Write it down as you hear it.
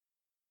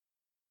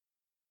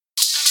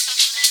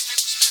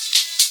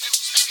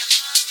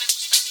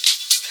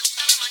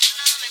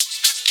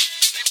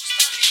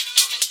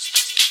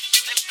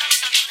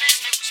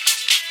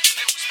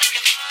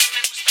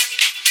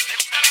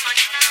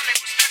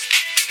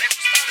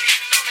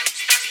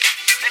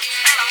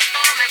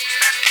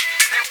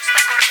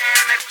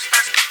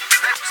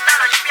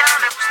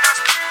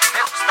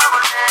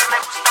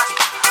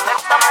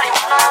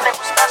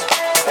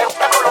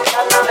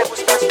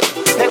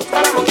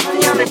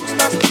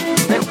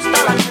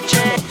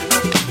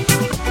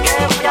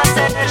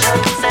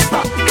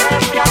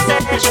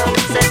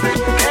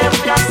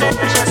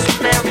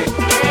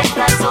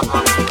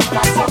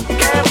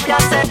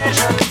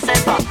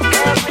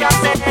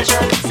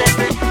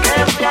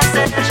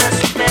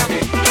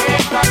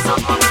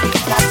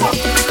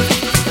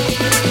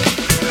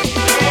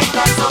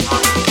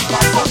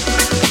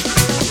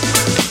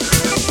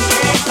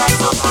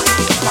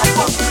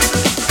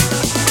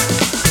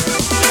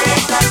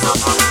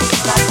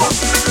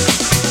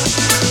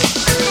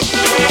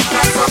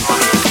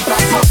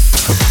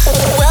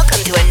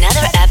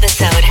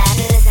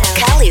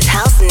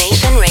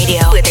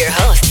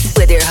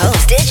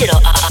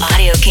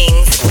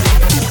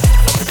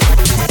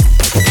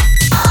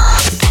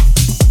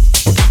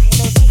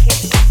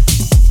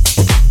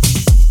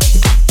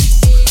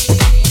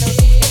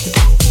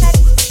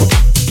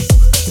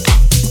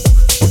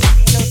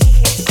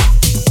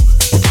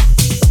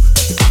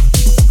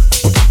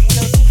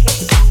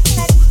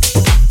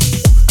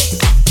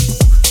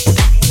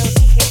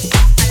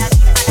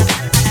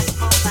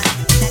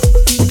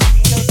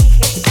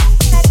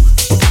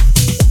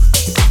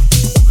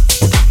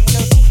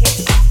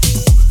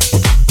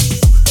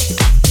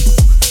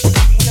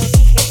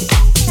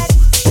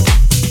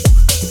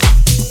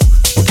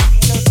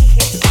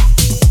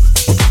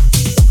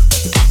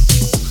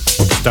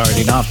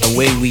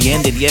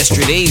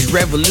Yesterday's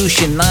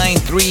Revolution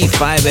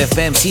 935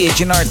 FM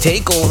CHNR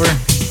Takeover.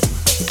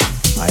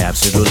 I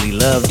absolutely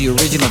love the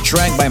original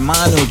track by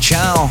Manu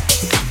Chao.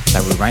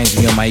 That reminds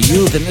me of my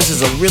youth, and this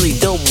is a really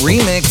dope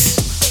remix.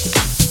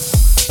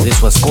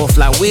 This was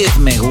Kofla with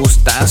Me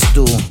Gustas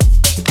Tu.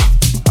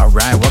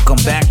 Alright, welcome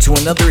back to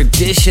another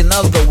edition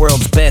of the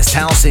world's best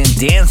house and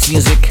dance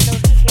music.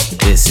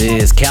 This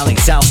is Cali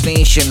South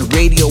Nation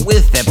Radio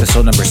with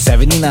episode number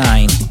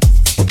 79.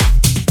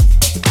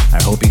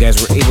 I hope you guys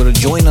were able to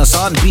join us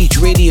on Beach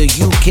Radio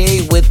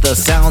UK with the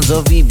sounds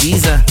of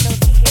Ibiza.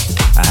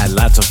 I had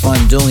lots of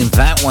fun doing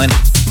that one.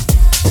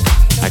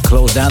 I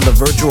closed down the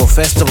virtual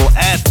festival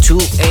at 2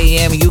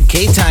 a.m.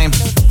 UK time.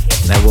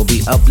 That will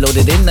be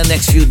uploaded in the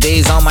next few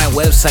days on my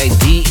website,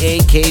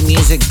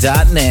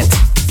 dakmusic.net.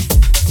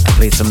 I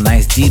played some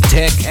nice deep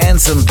tech and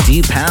some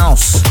deep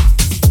house.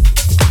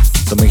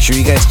 So make sure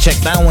you guys check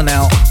that one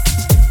out.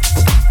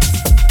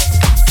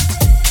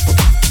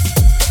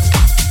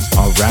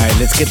 Alright,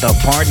 let's get the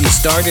party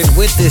started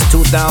with this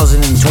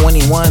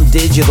 2021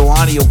 Digital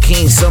Audio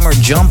Kingz Summer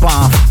Jump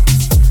Off.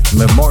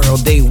 Memorial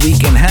Day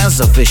weekend has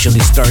officially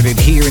started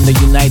here in the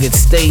United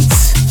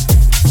States.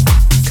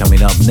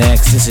 Coming up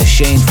next, this is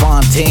Shayne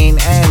Fontaine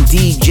and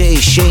DJ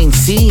Shayne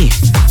C.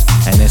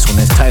 And this one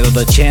is titled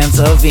The Chants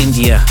of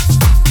India.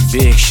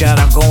 Big shout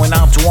out going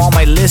out to all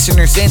my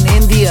listeners in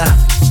India.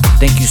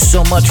 Thank you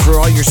so much for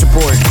all your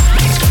support.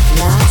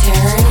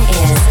 Nocturne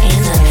is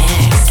in the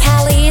mix.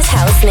 Cali's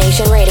House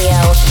Nation Radio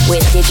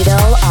with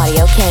Digital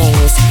Audio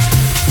Kingz.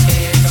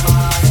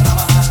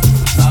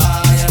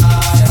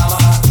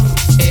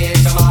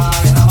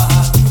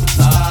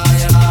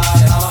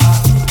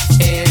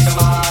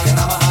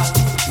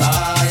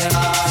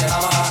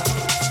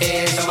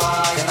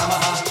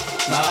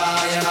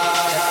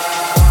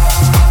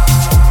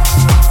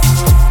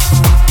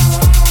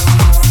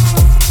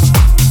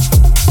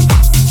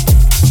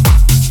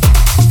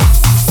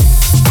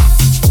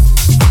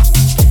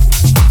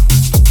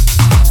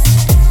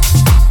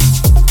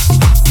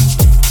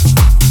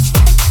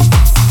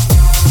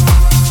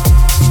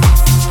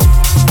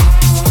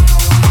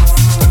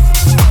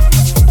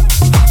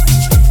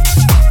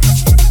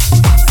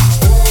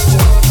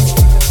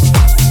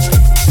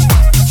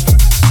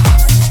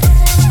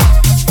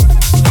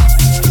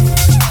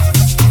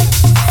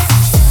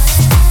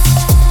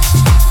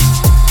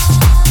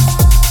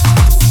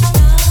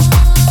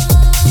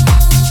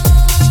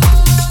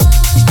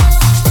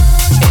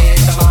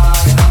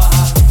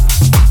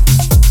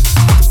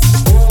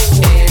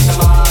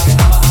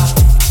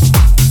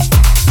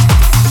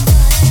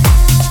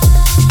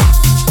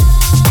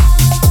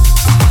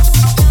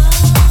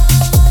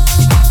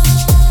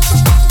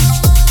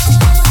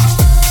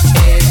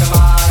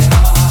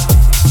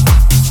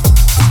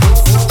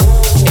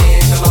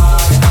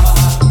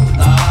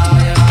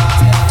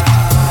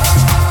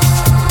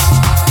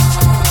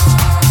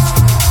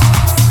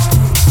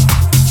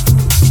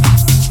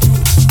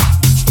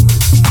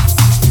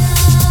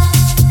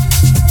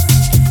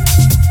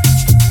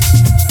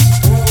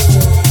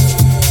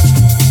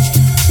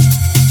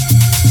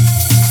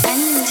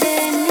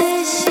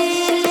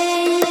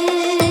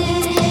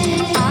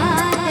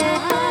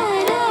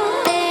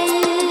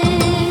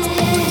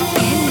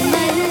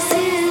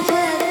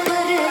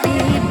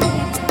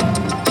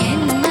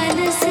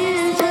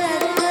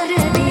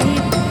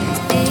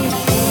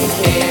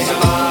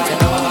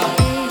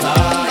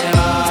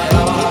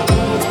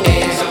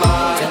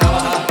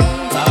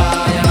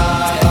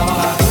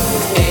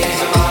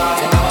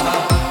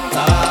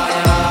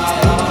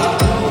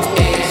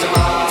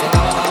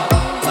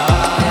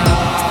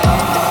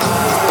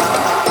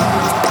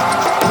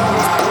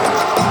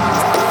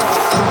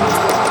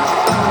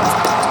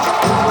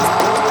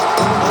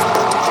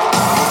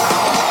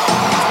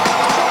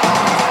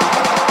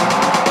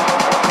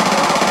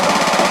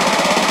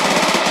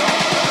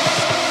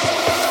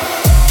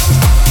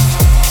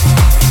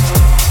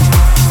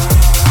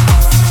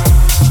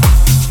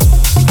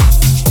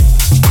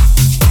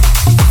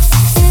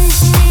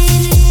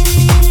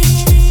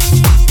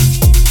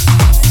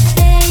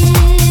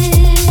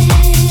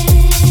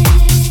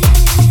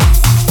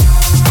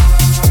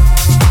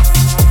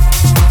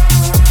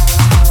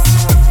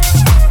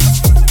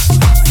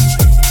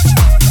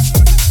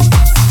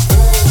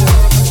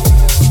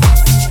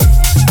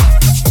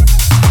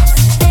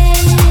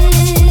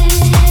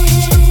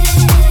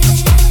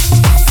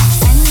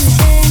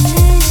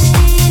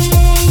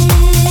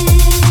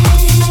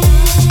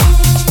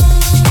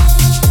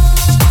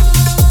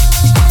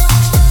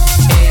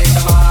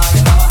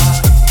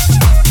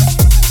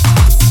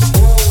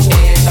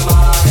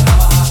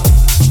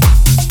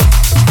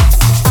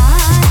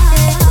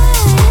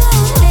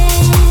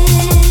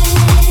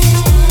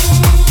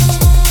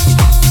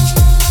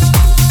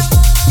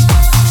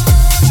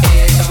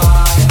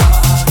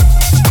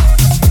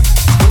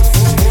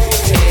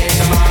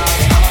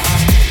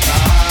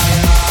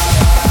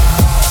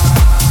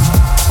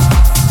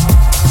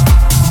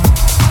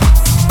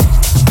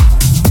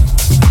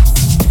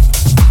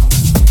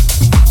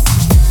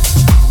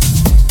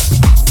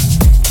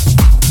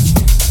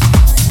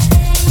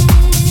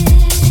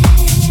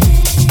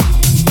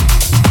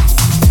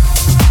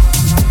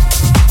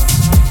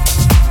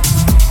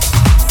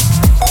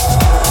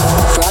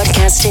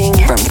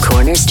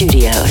 Corner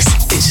Studios.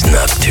 It's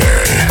Nocturne.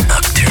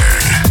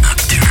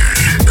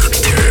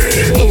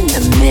 In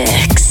the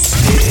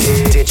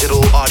mix.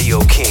 Digital Audio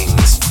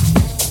Kingz.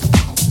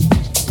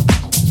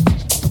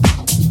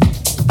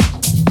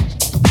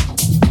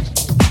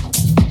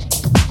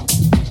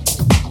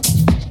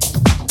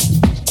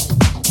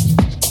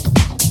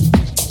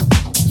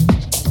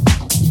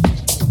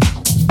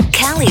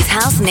 Cali's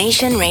House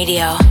Nation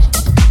Radio.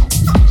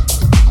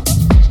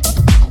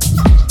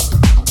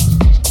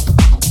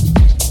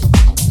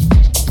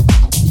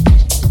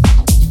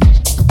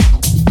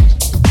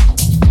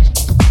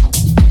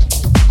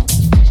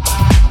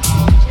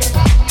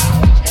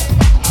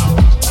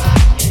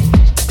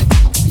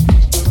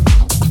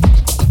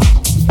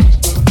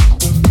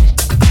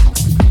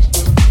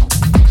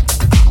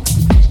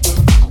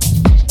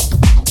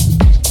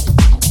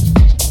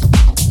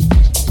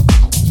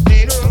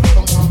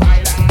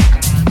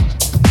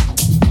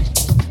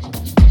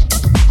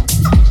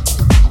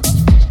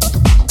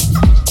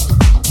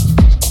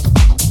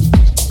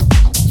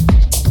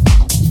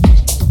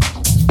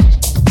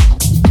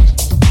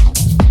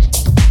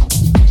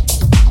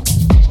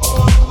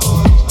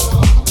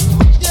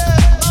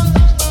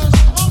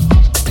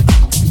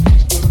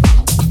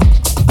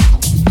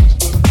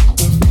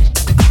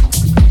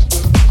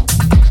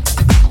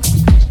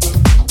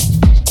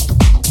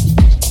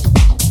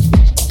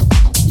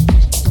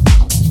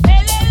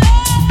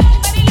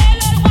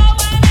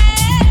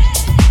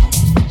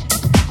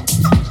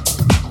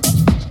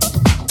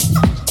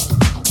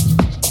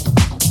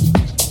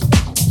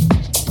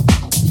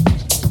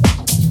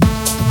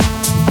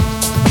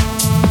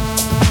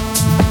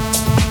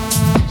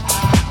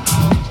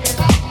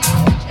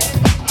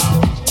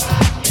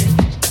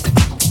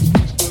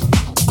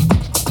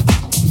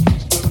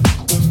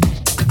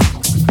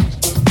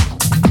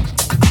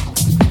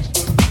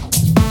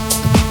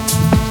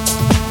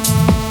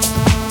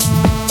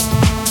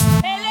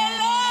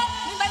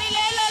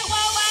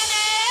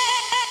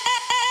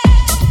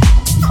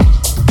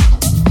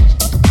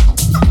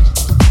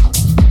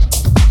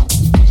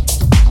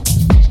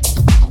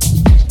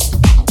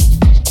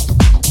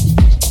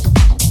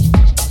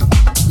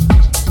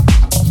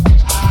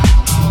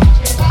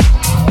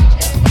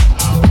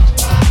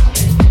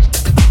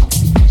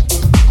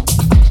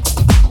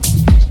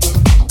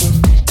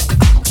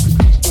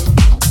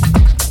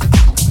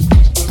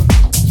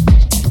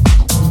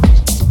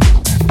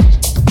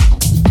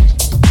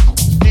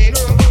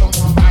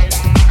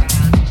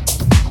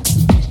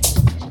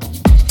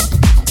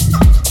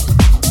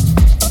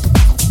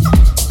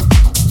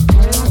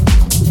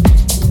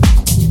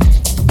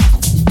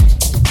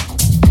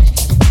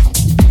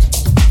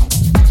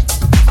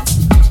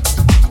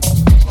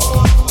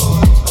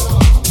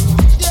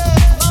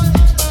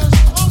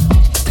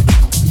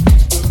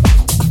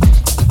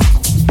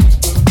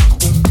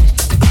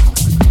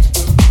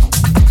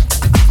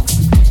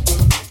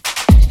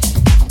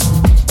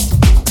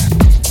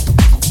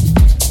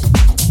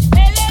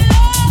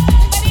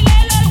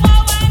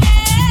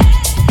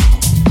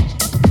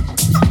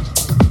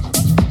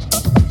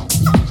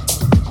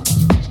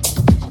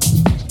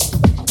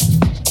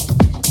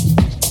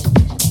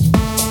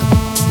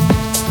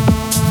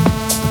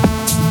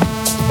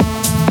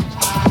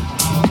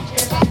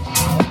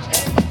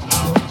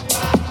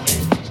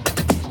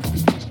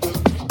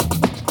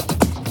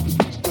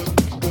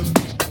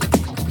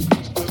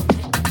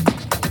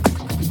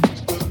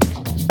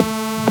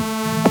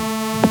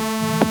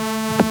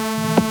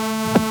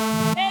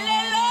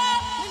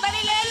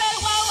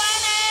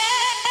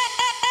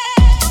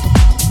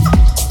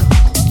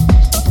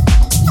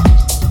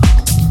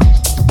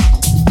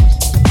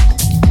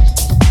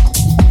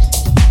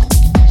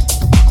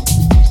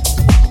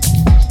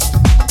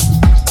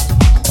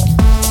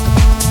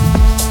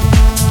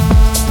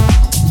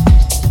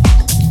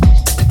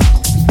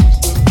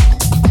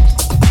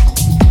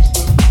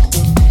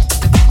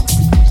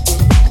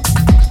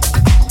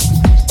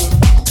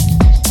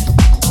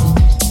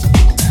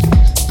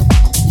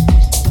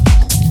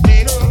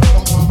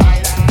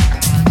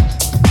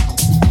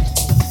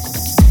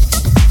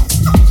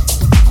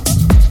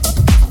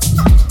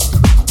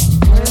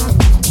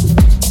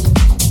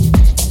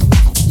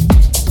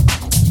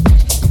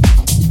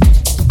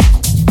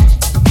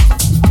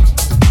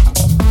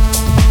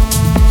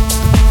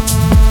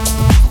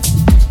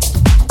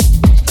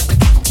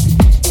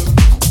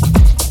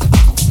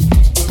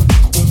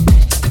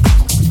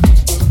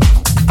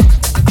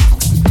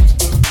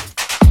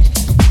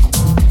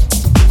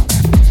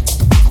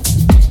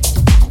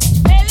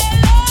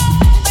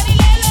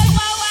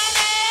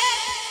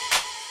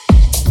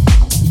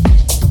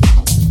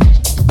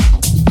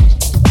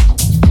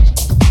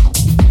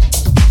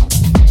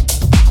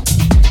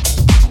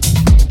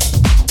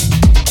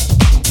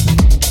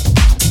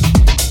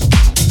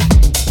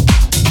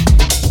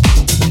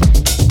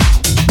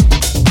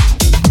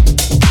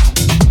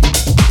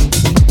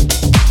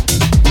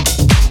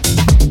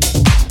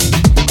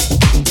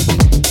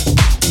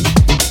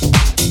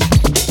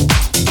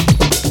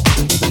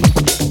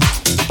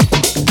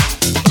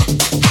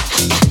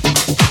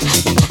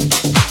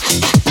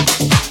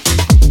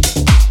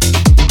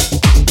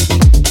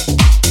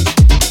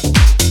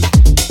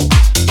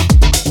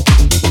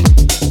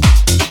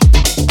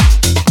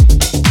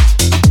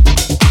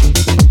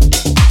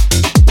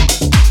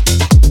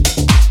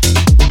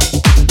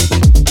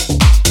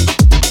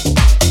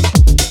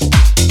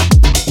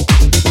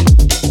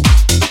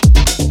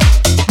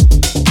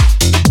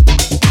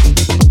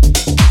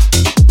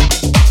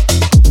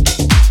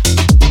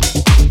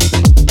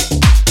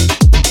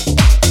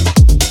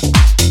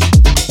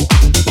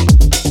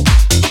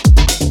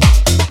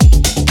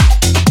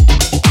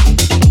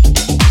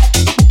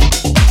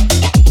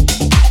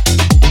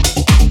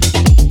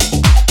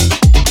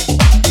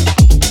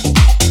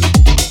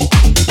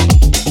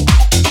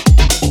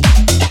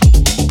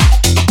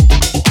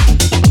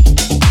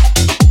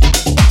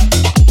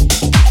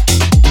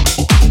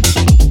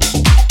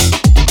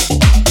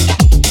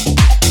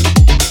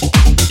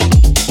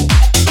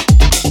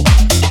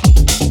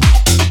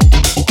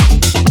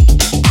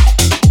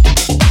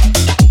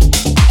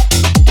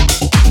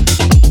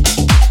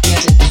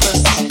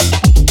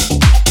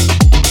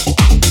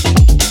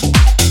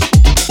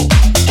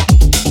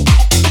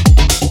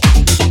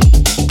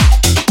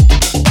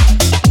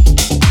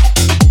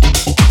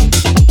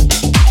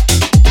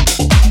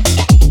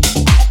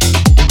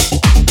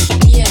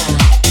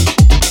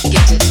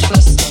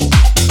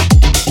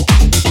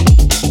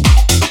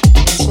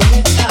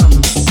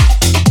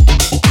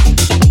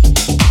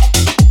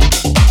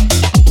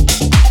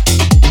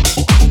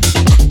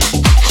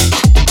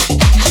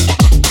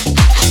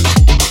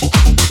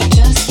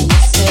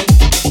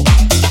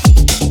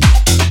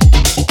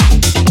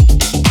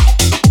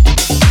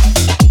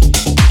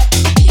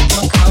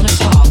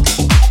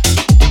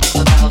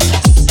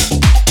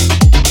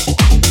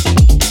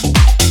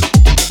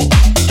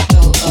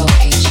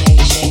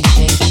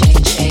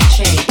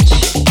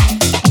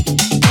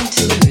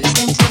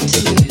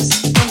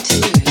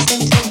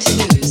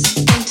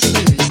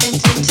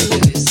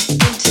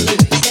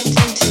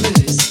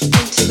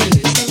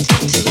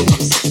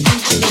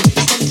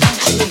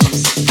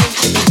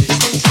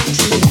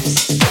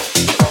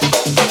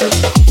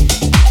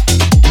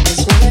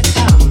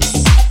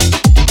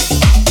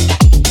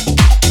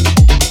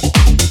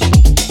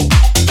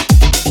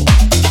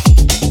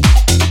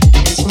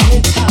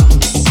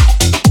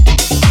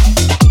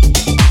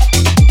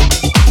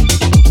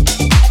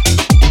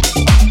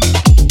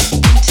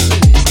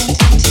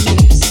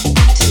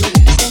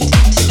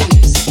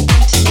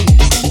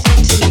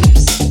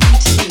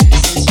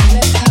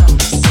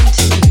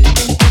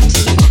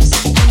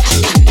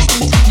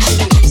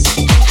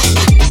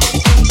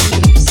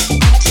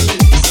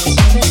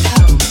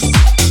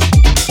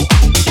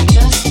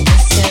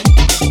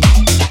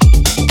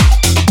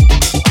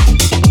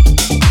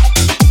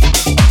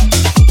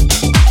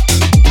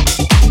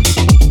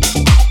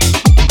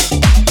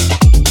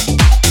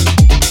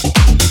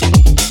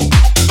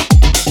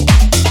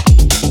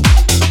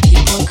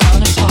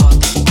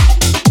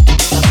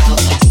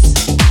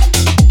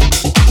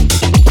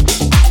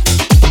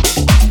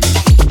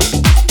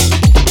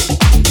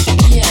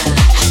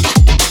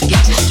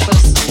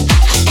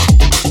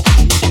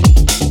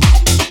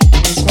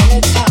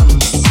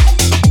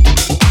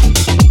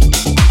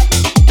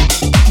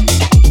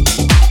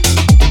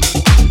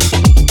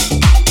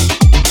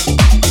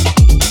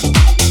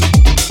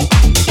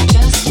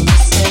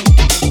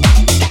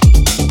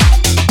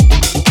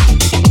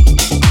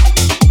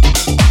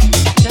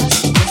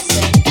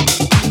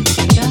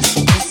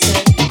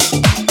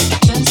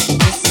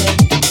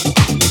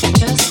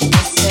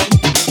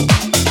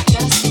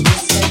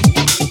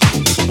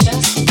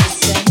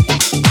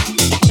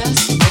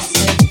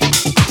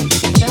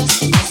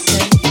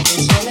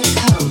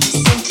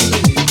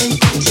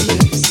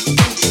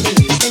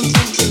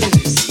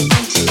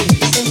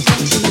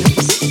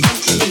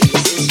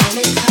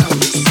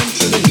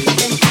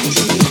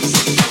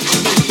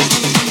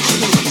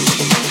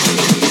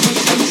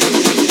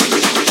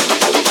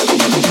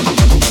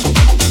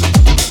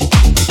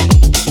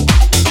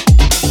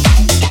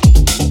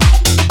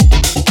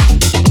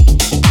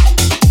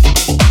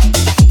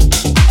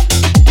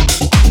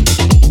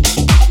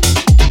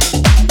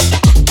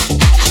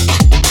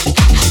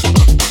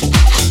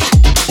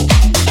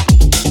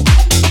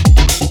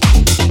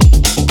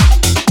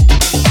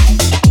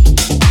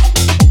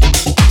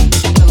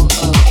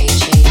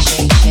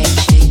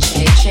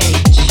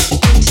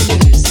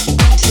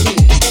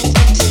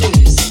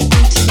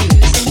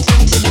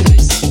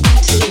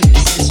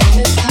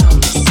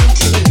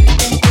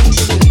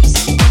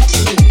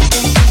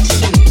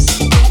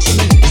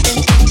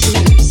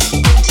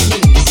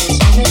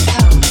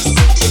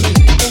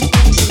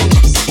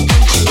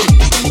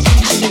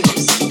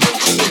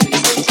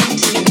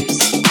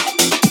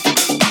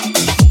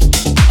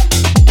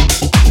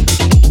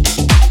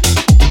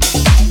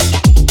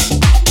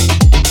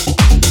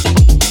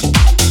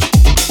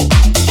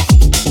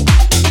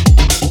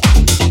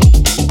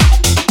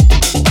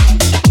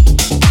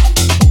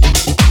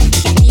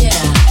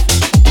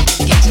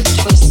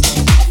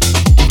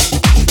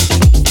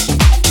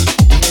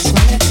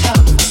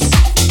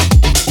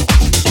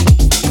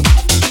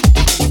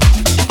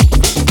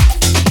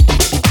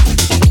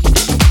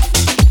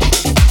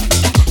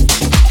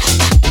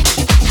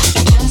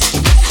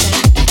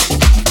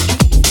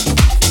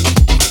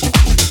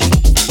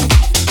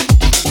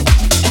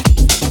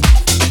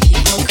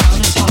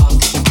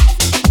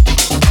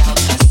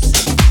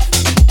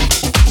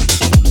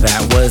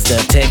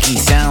 techie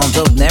sounds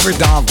of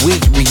Neverdogs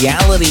with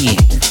Reality.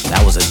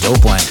 That was a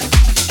dope one.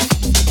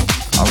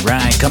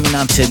 Alright, coming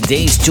on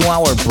today's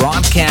 2-hour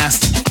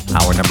broadcast.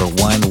 Hour number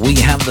 1, we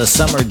have the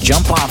summer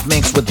jump-off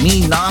mix with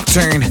me,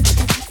 Nocturne.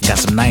 Got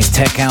some nice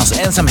tech house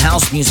and some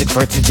house music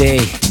for today.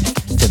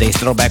 Today's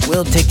throwback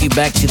will take you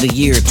back to the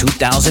year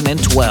 2012.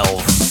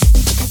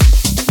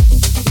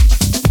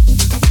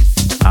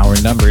 Hour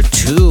number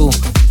 2,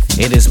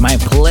 it is my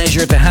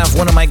pleasure to have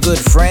one of my good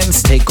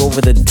friends take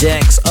over the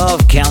decks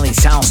of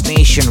Cali's House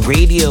Nation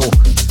Radio.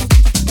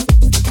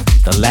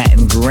 The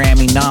Latin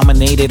Grammy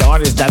nominated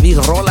artist David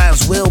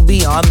Rolas will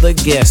be on the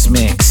guest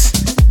mix.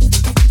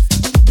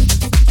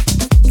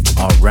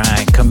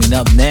 Alright, coming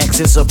up next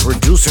is a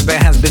producer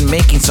that has been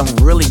making some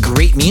really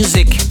great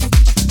music.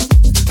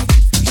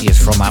 He is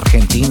from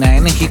Argentina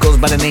and he goes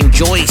by the name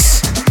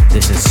Joyce.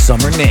 This is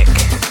Summer Nick.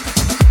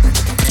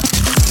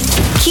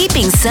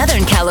 Keeping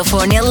Southern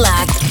California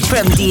locked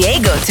from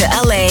Diego to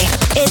LA.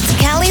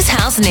 It's Cali's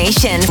House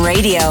Nation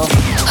Radio.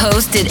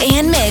 Hosted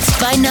and mixed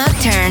by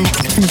Nocturne.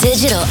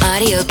 Digital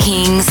Audio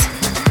Kingz.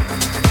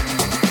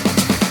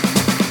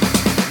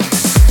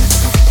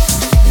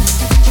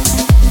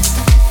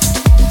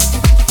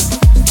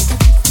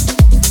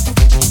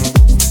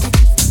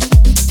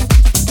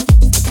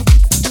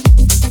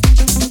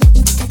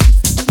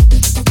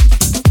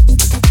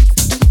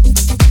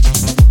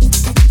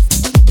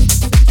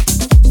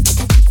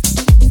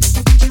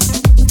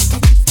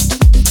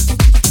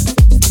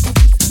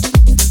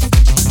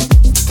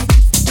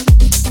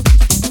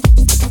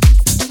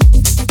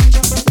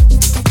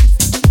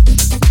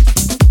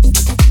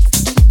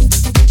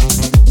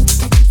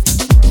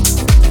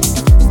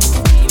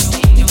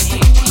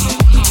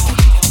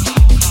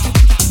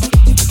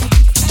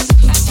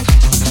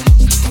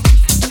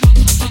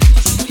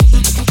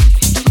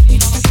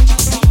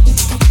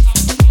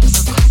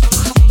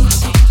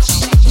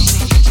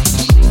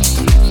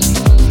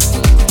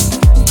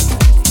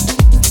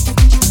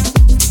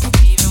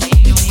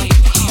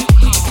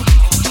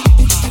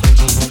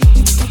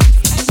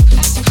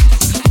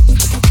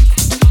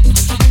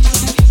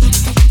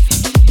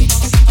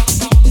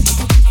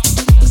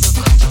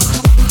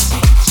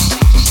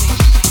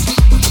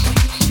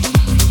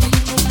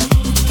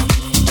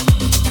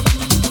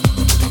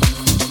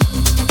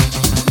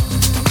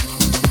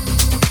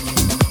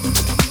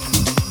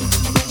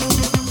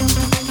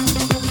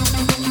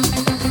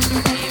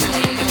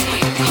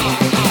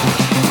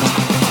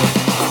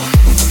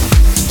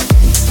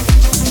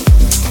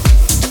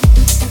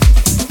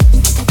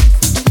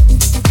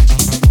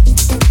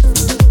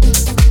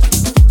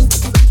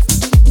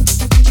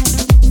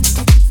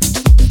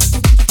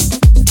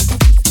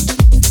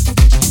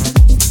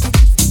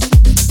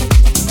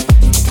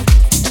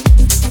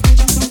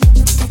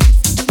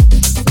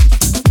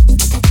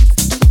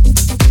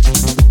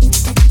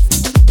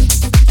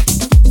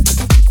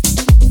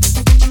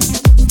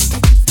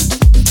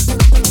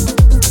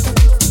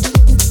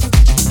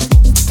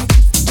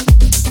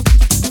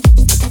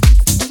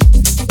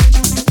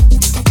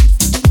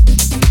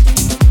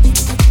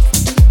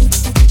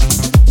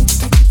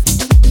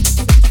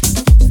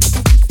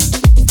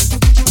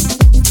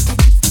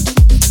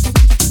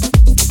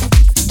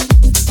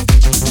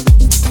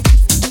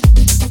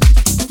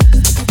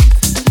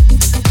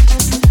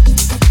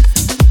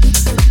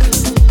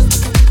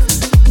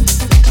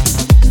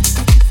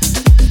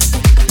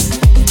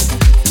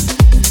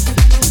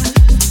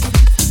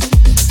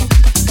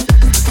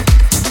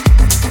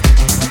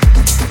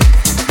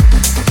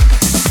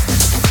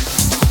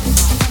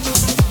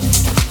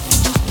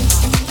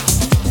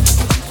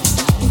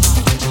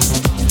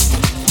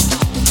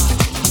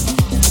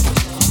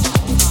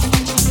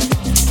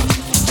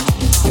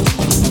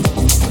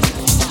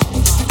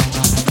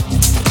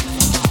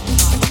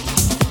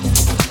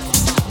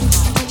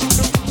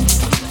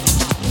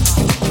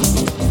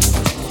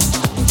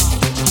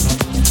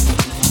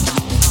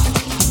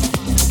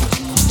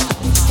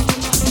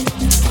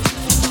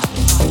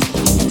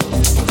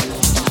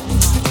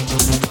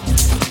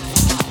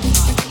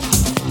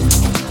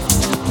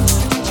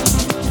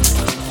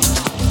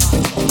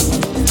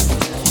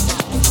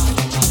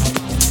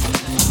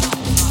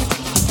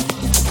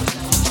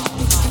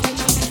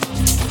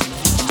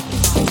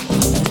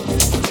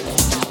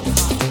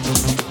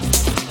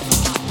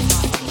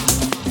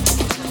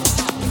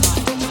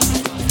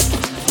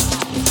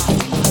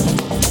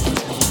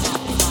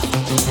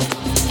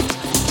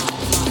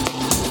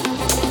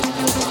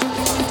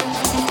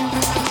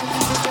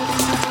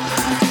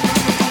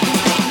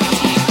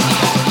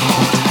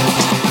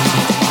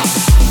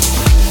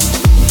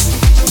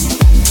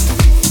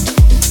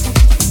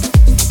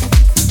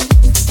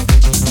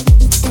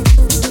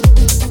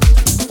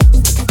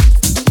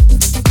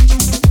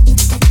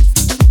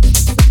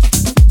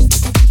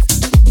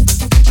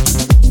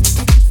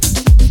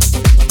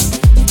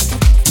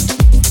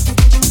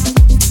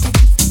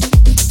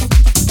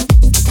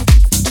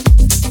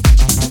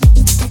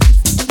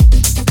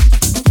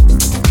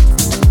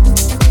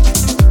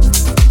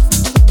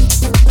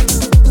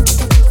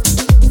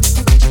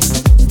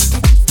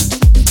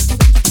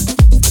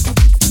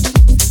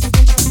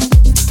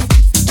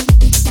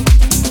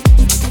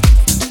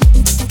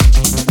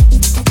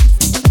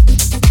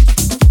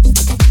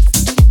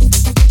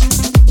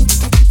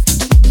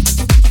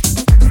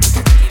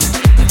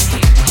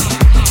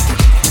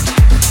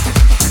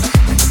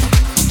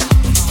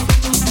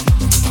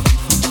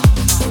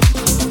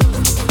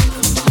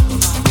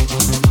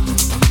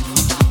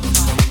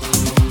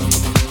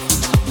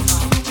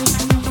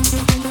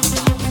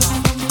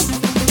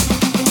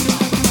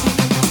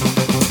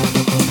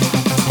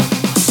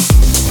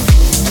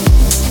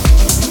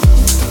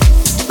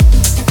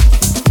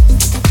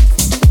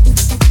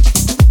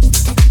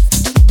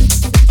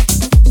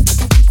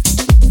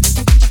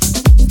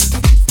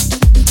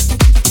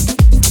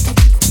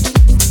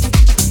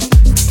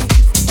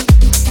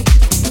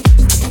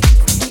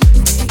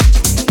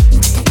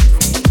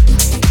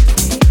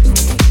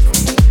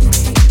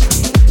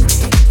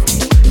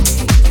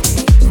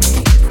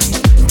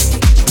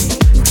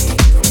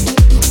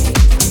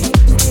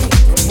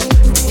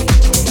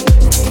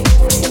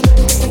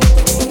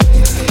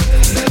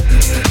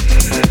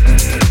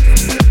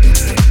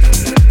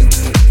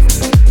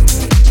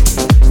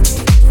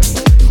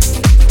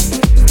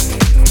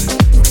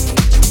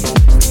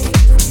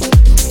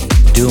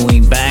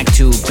 doing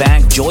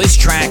back-to-back Joyce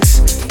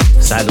tracks.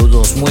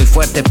 Saludos muy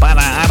fuerte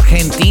para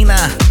Argentina.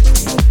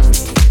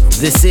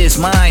 This is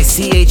my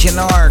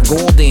CHNR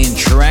Golden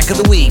Track of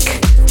the Week.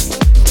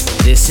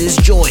 This is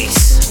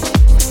Joyce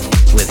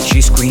with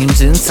She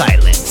Screams in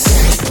Silence.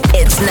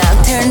 It's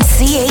Nocturne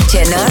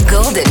CHNR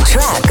Golden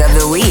Track of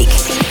the Week.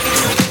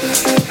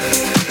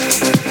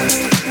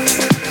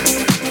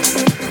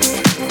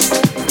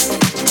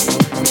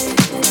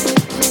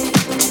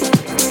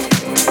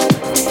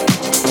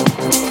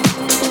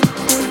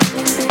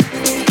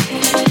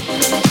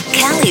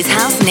 Cali's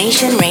House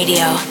Nation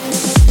Radio.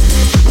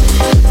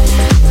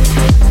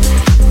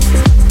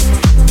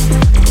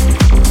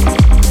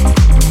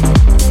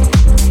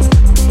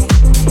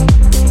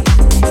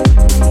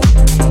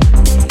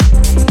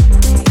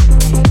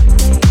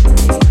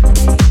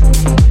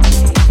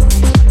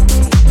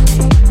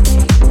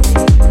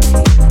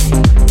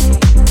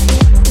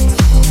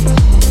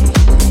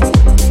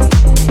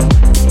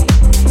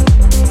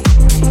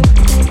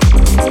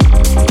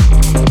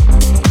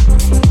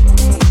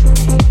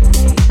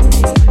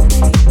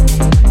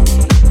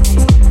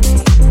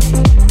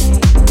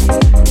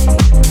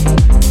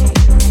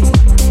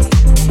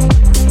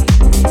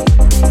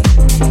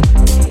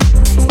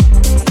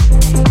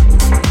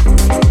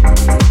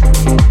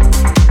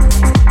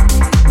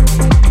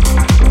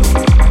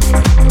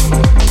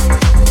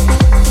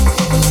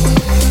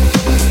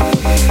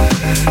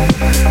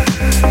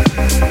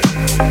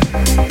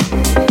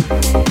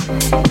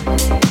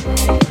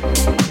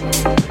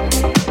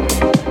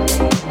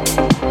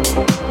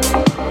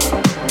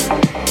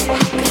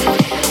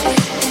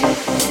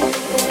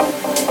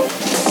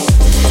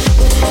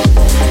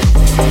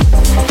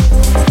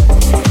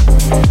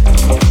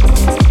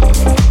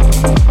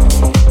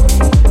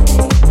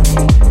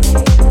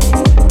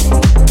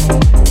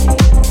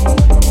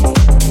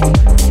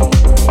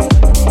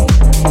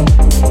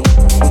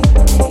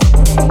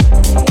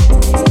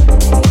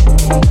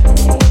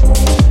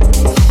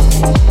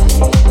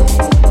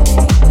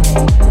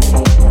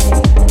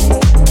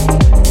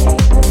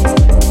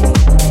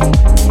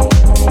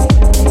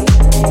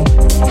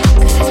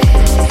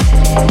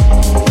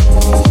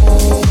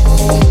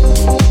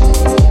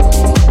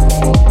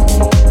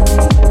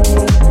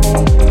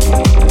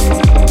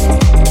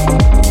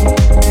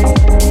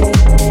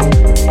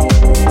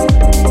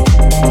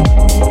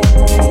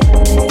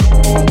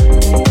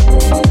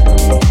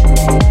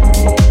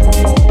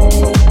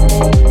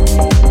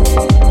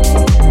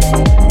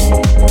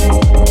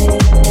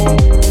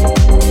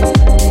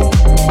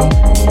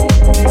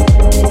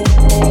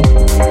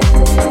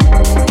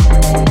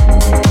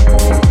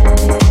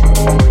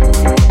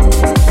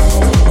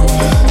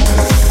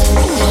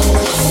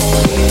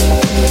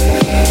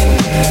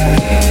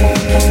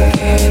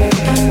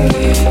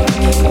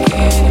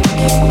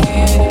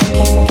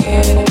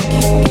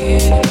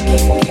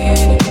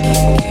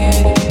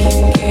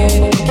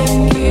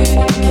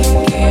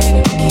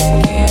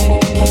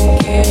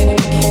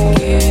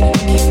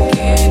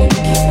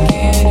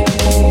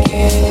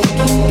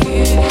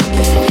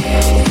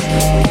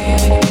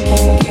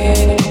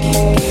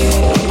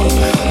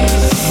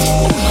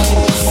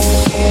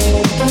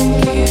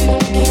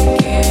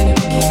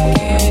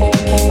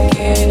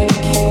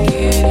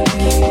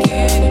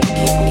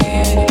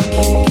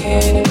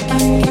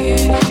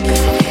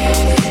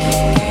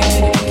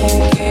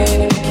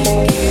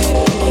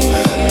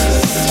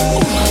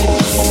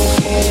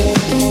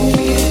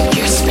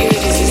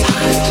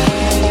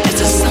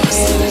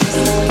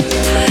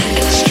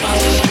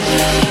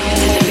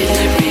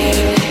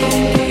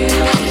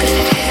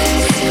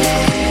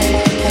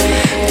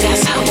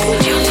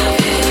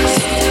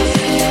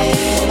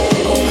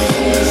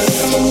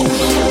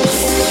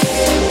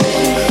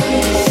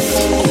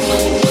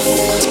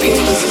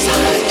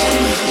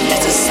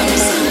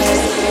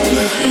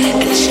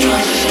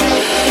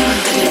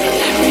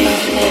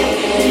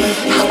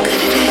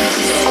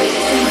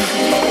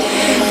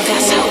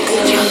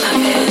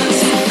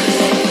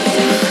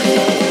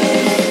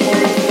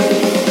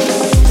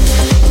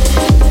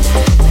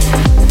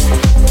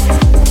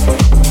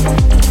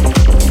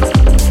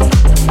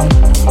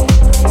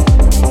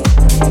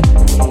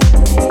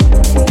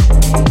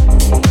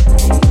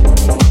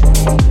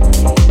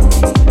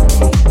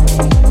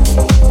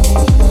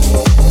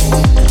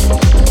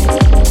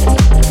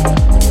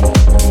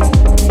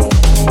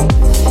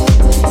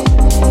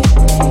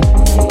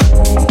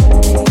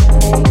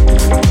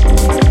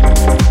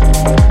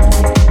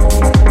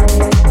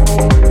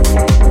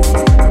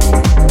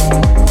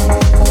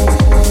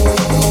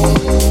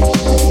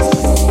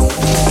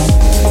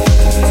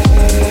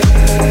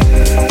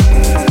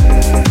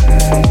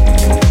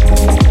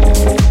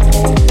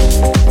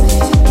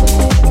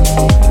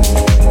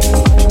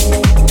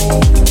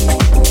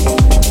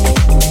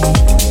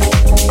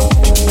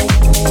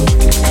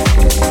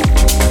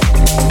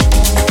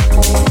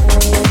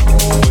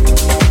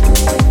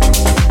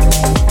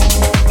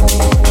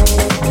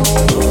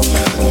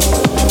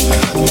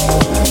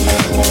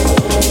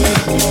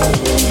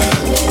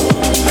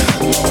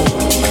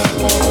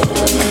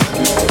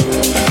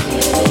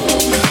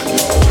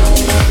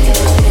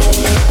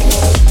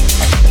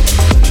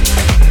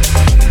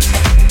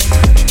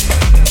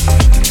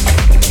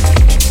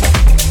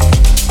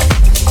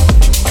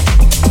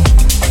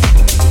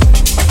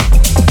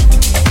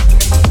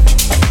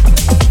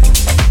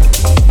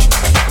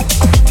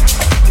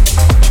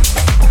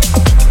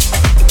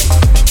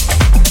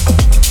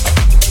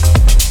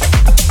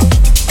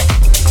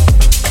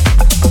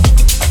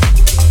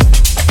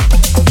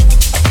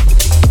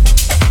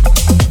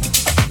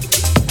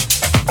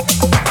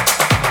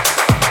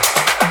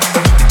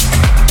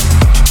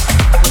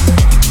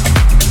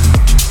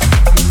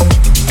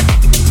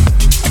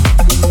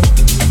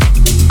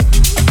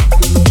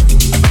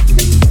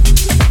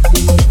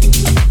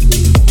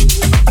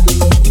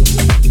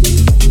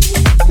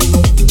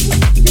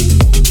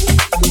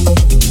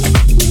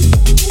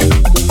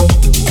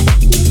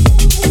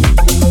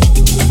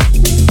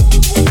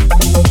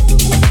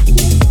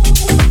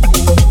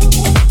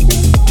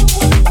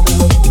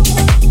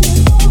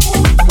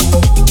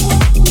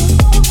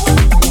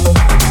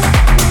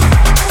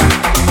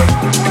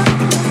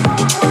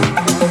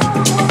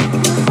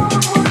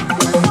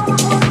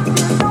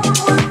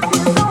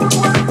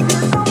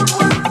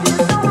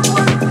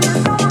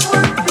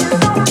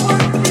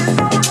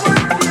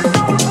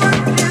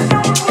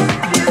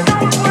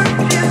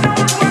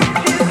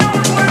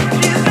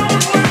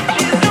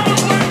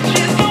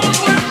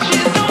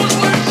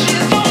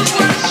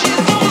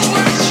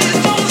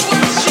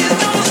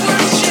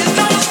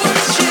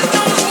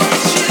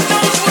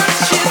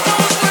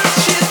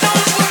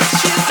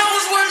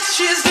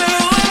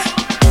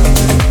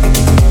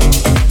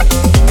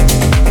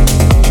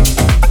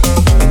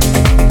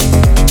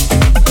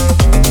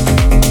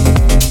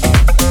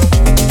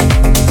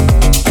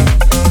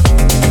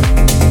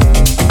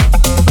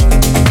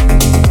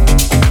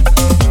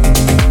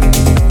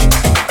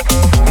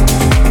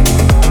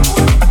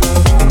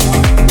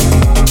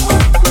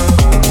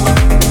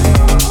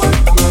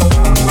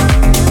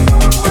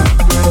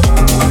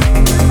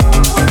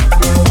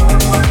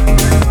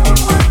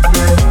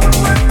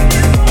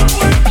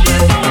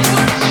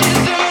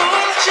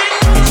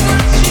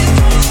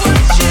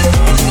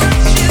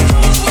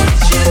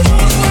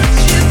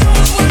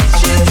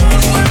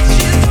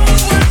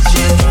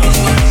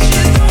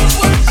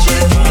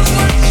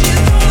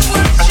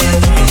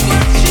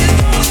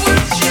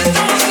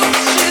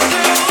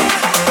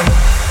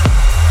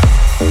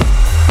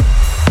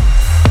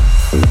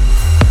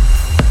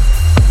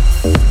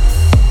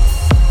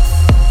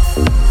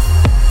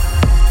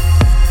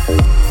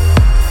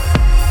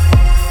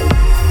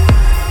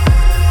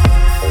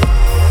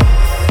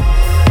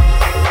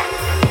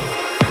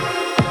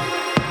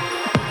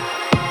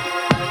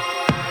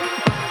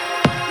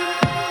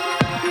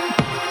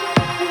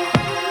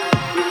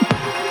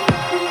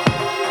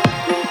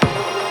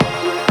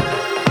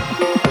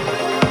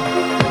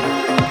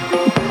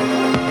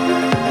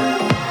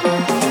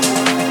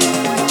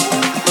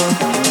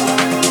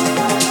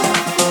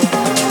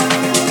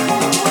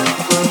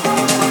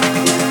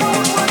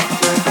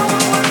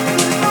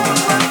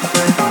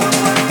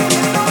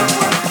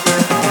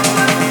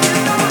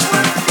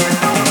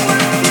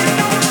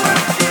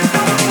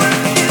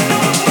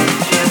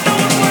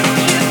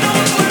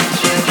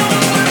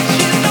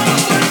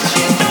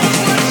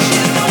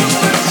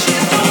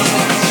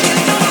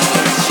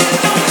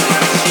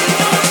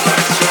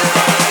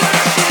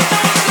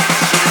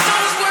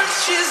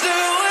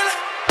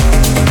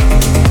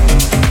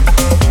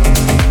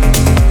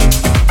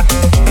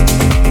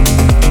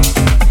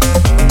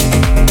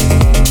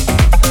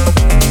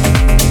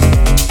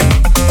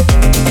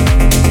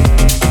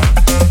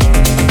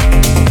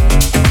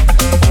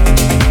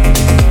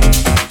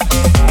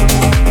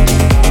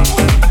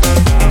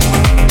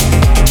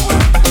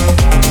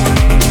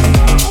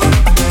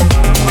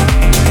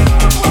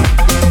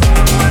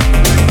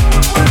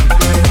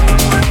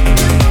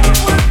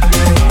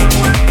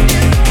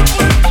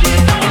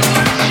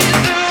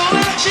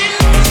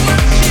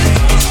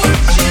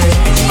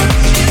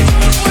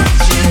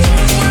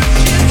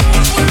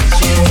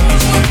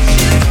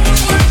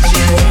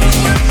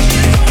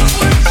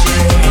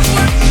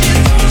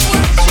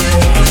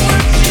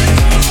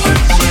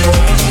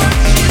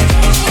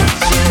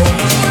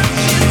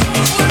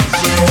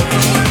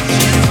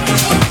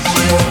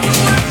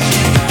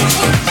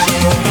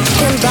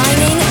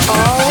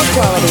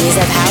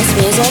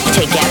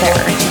 together.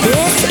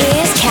 This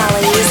is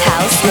Cali's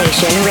House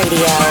Nation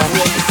Radio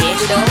with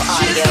Digital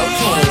Audio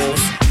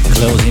Kingz.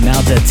 Closing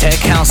out the Tech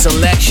House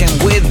selection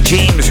with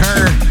James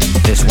Hurr.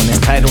 This one is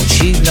titled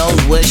She Knows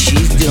What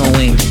She's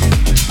Doing.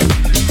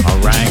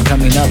 Alright,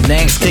 coming up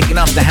next, kicking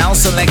off the house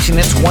selection,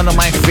 it's one of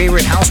my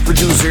favorite house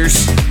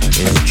producers.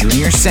 It's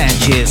Junior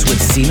Sanchez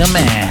with Sinna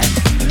Mann.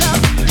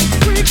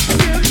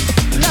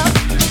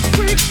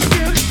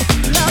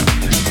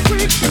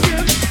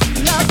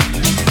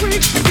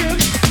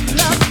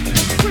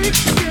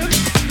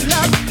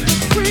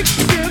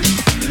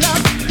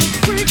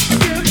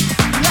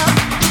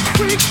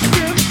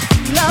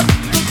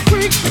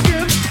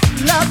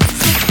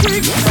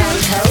 From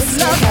coast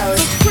to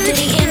coast to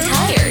the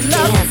entire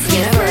dance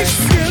universe,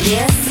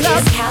 this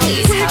is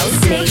Cali's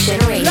House Nation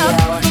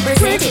Radio,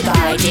 presented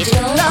by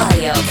Digital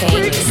Audio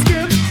Kingz.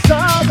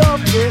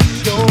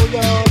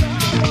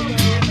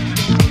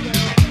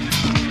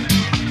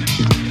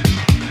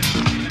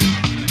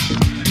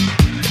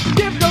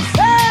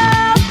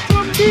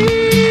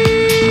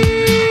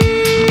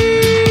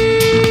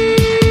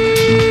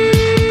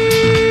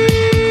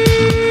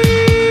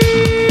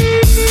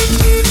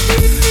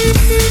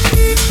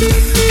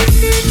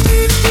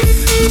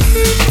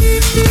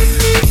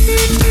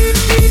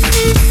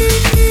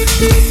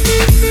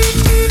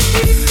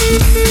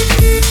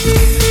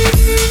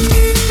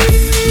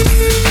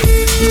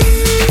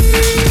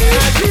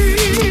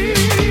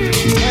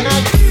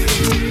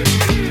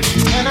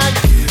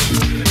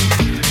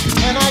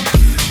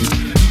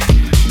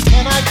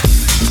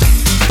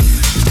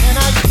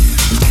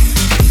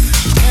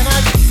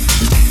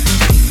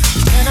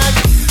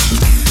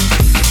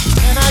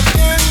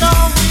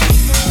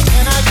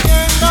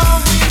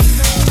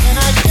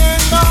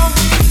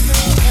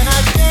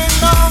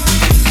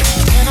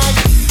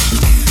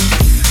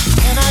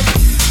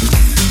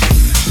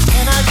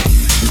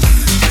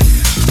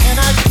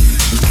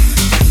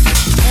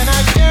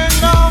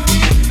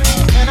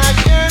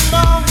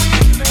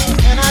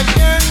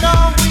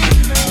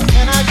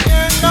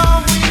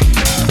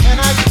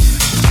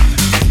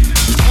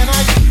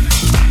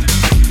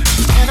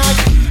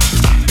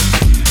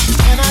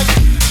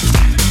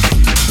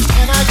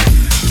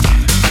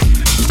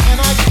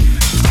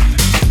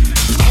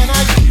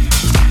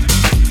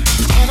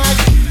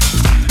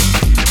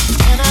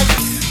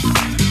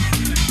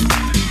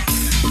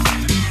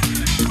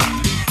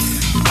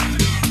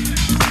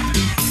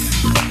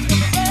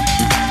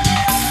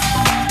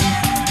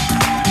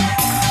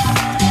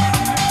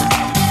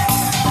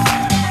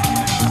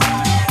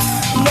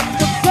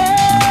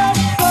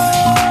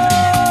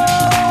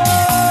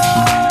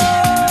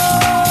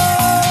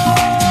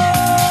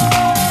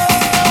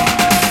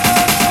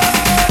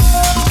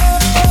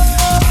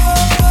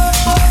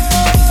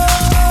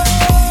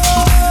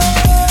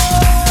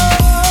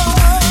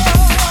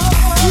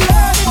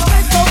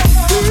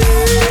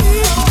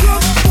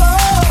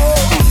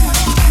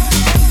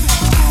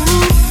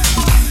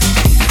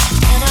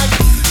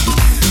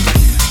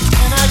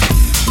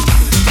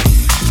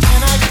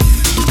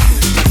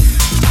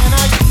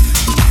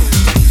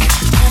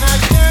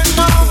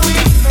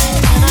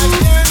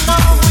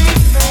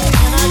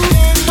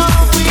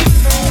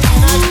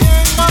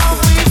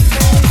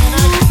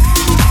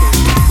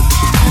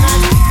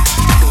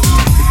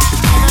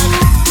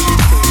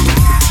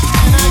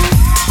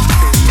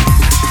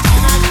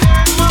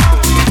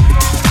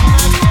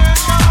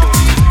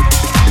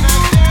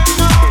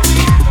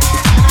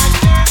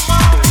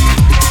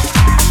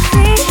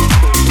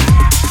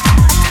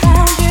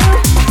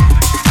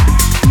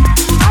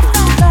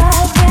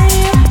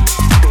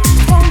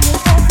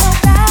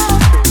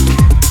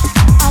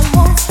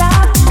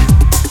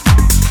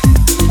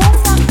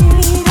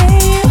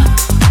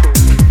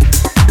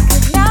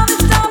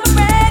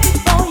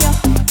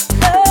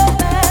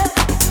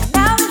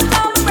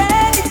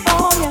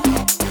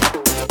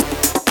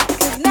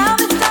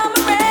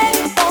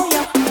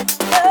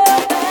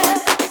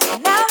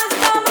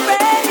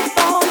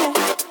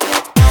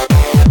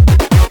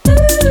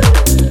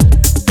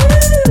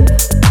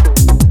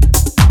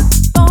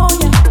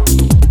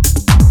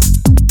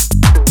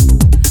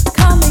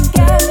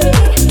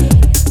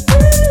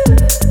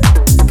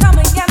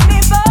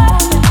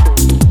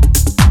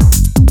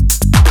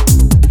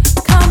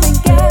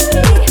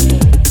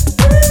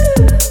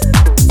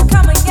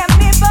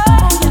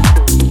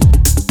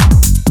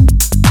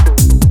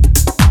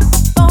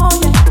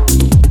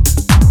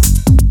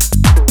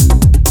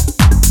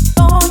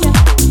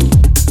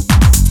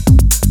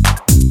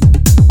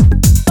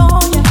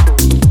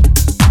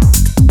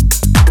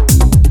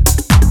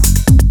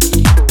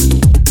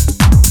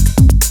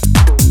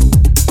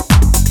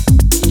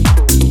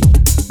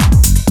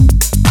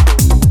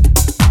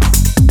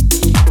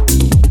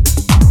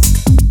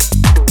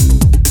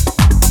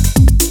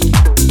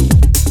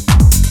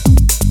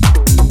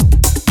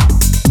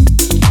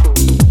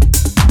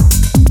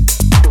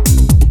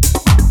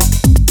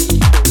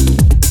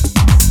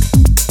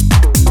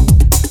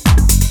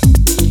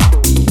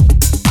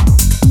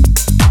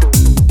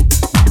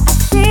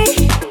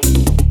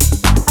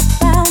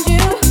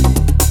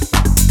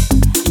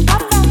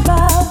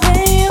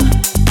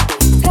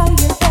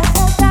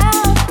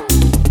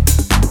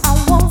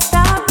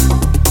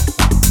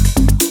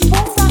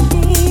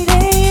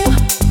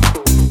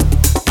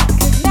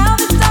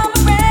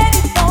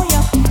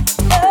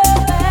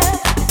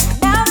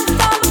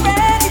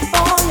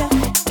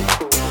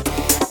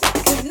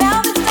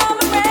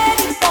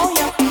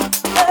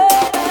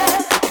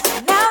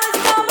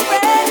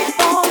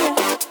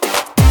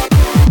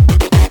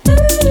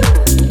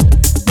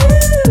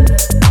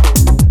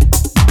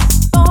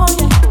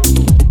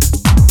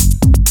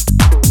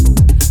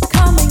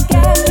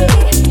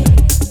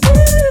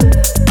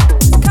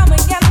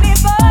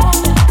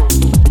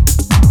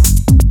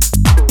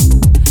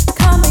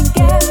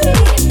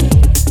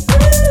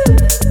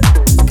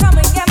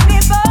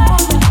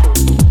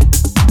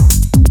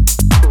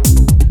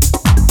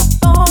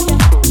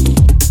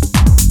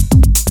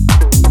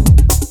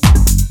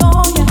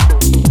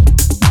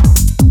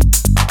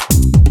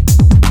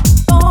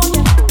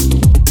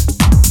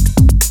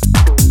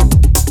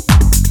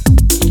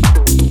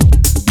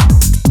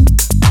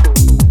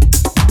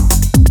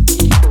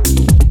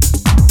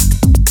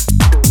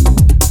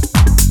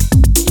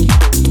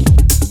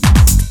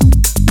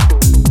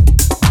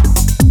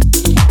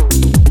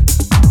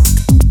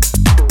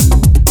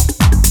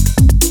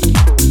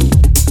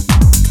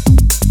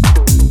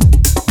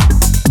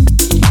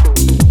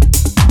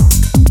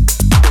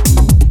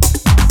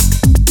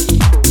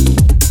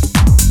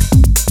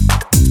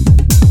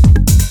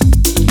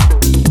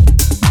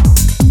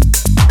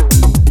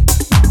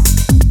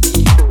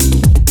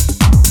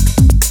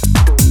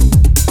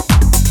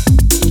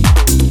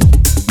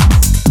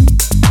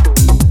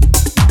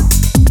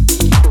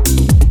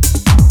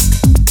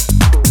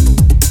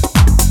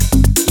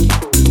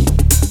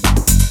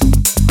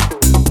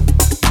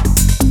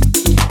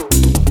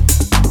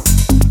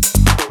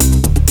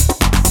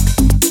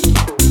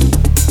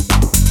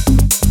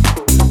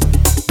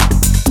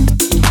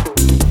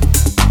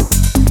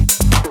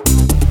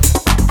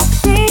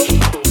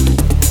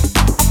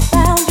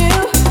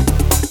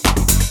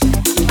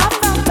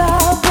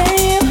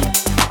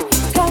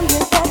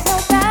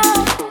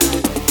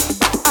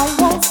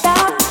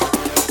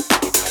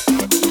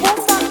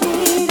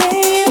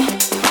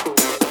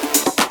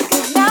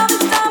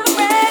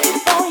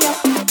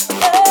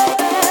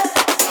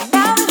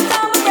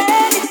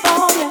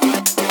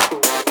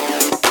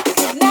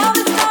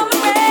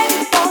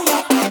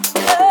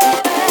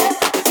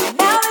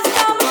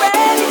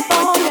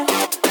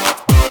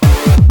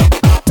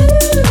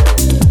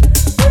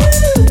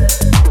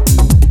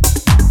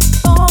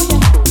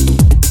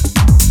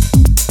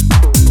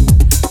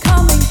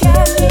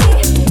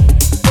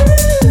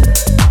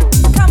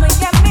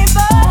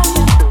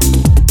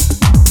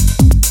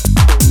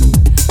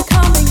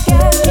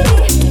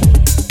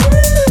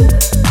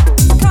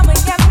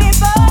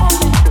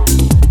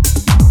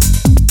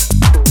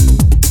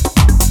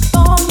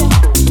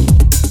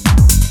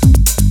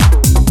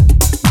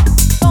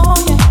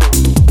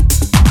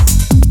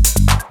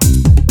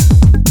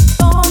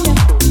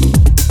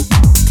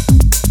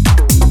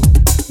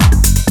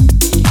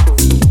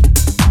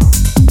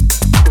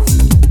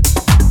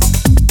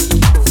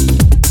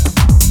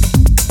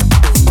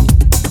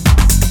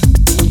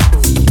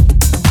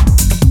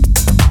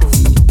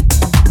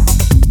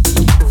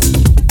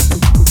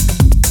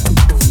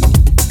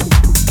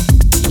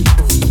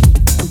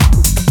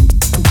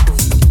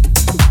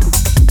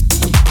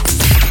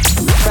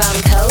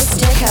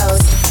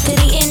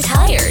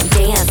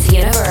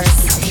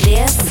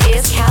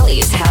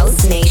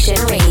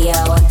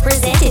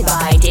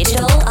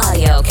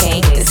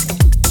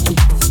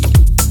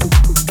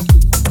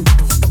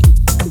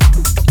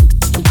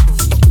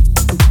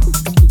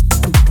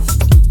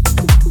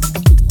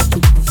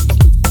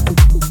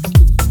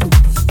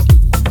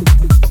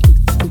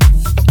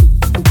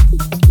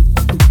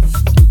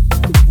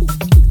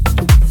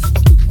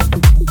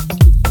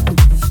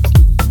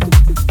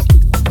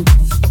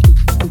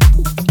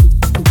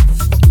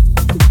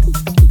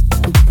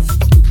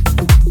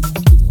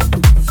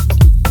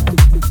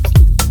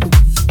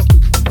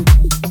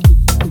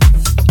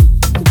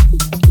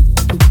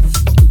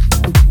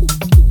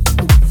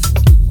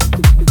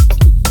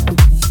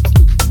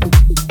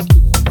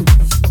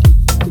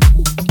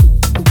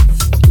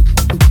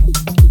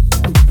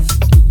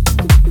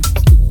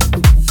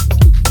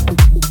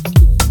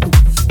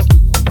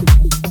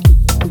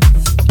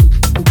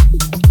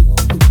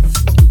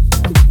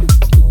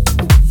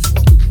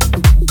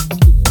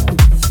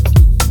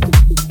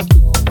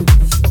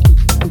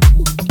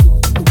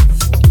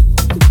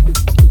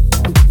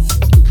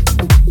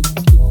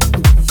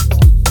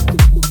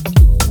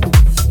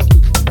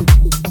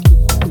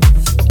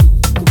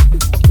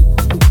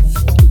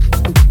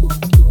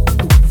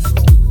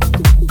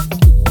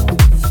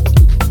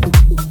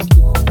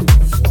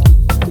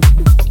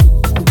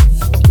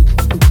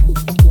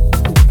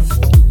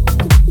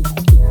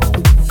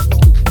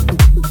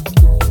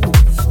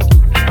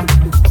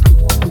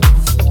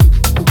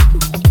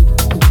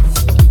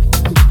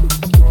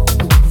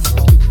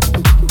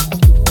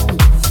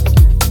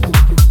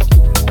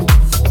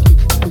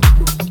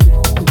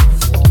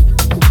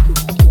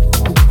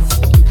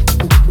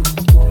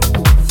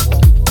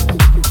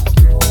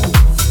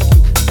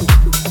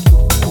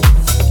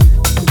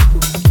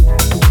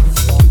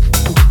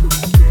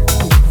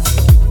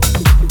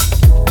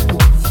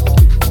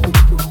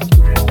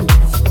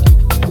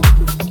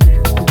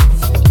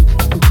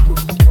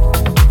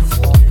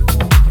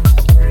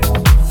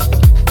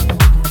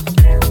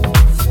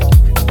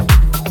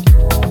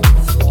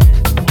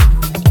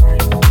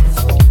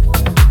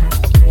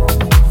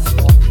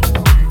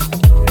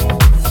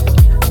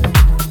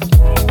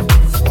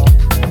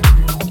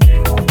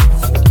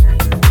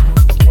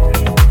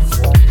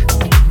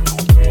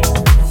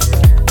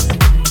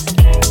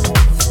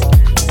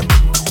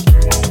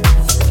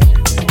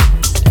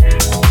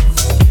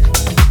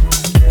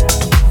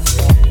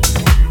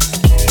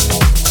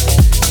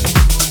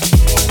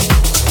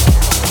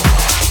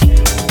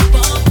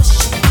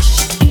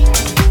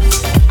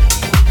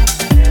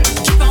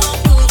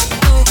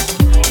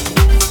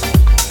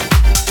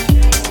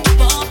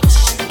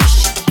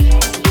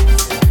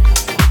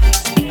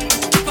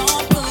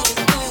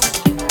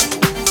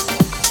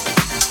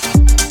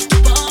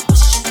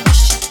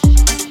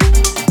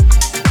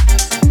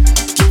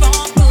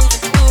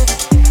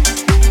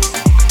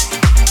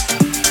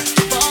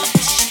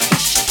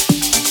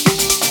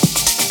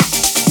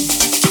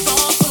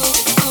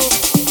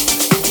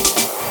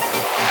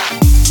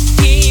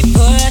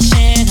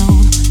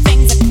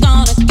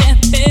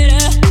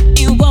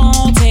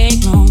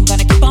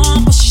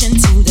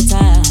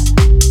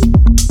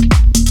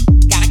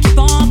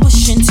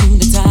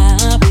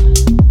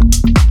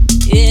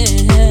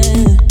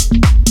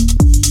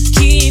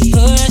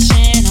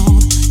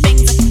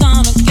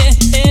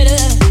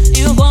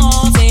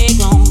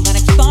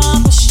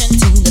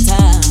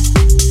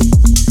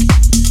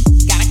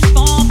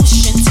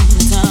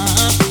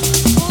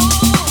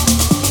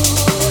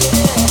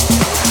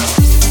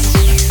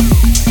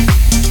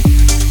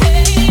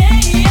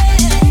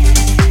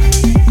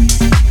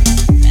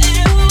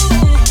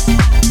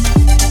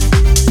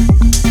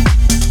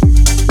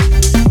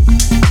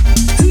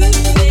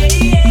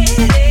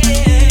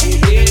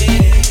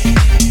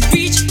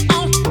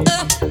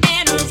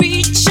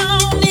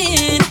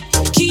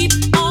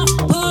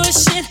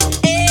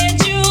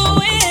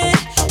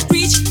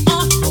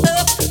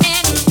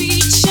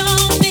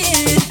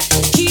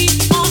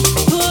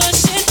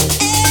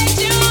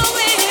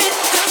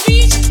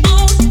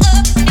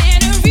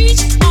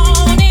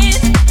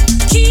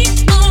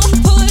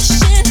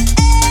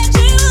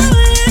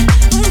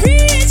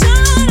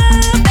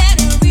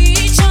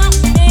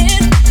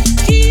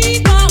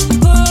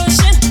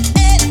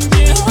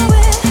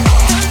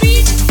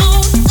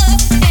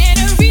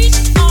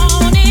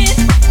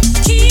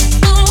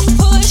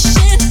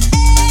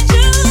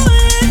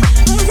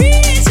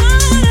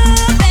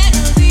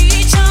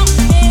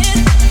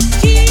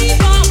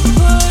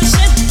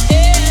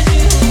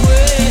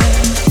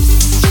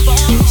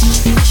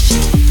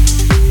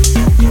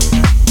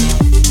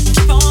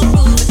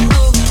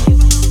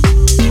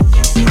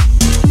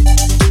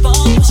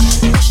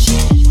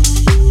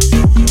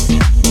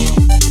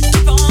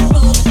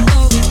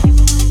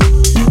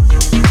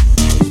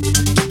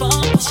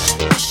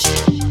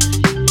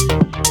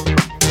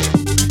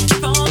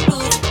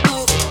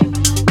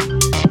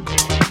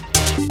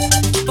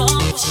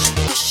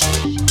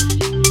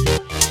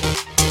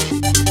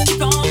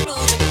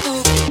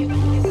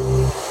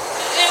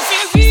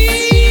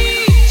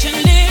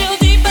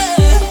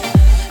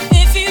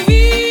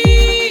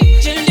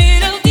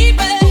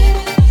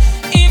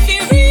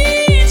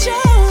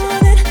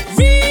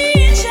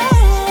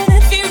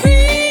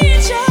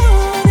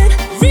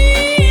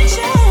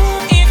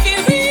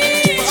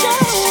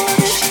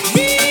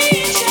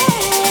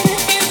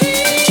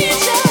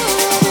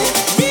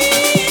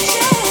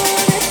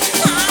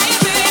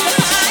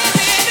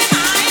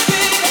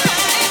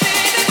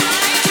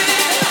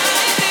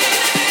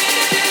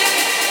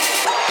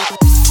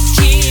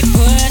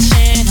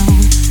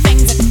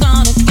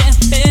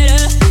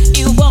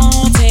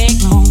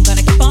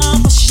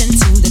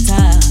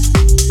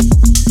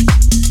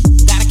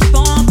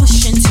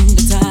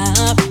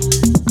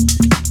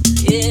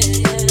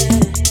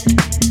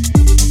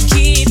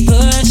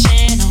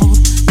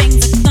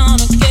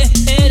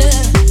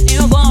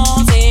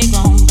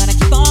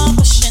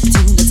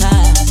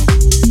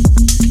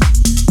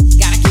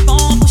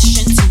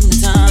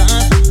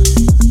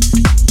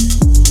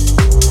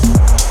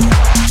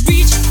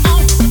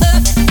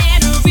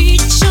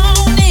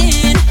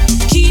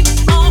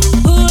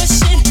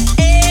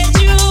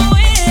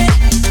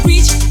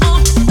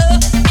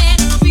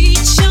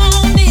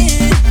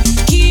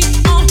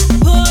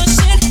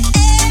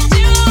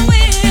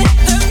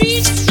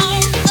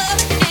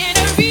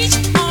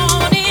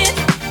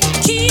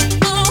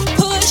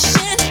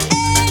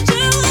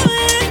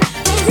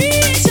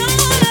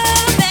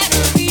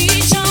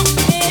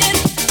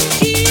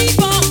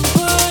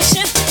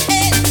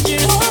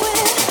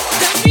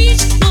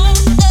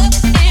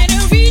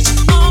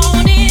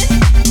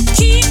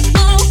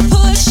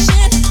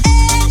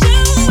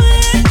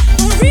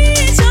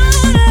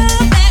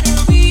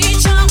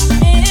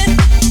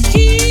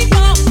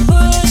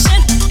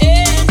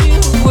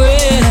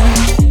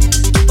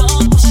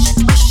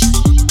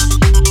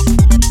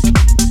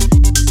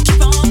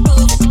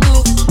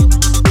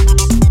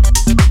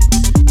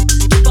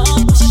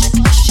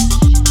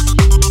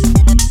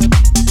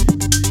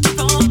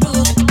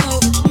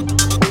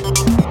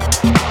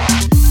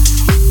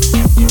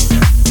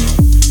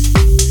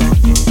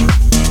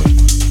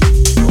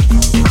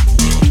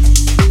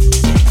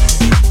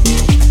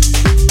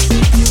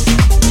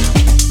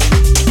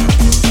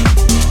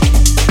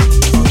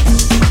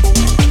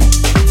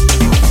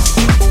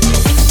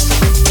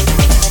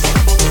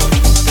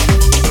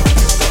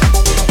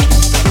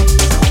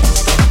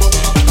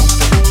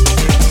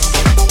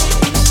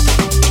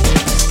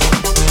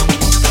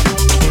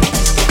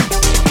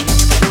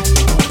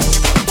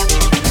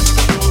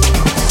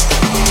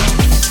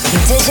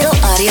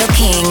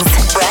 Kingz,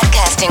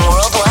 broadcasting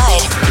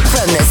worldwide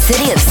from the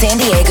city of San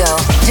Diego,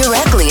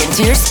 directly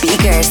into your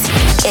speakers.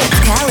 It's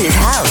Cali's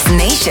House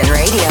Nation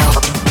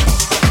Radio.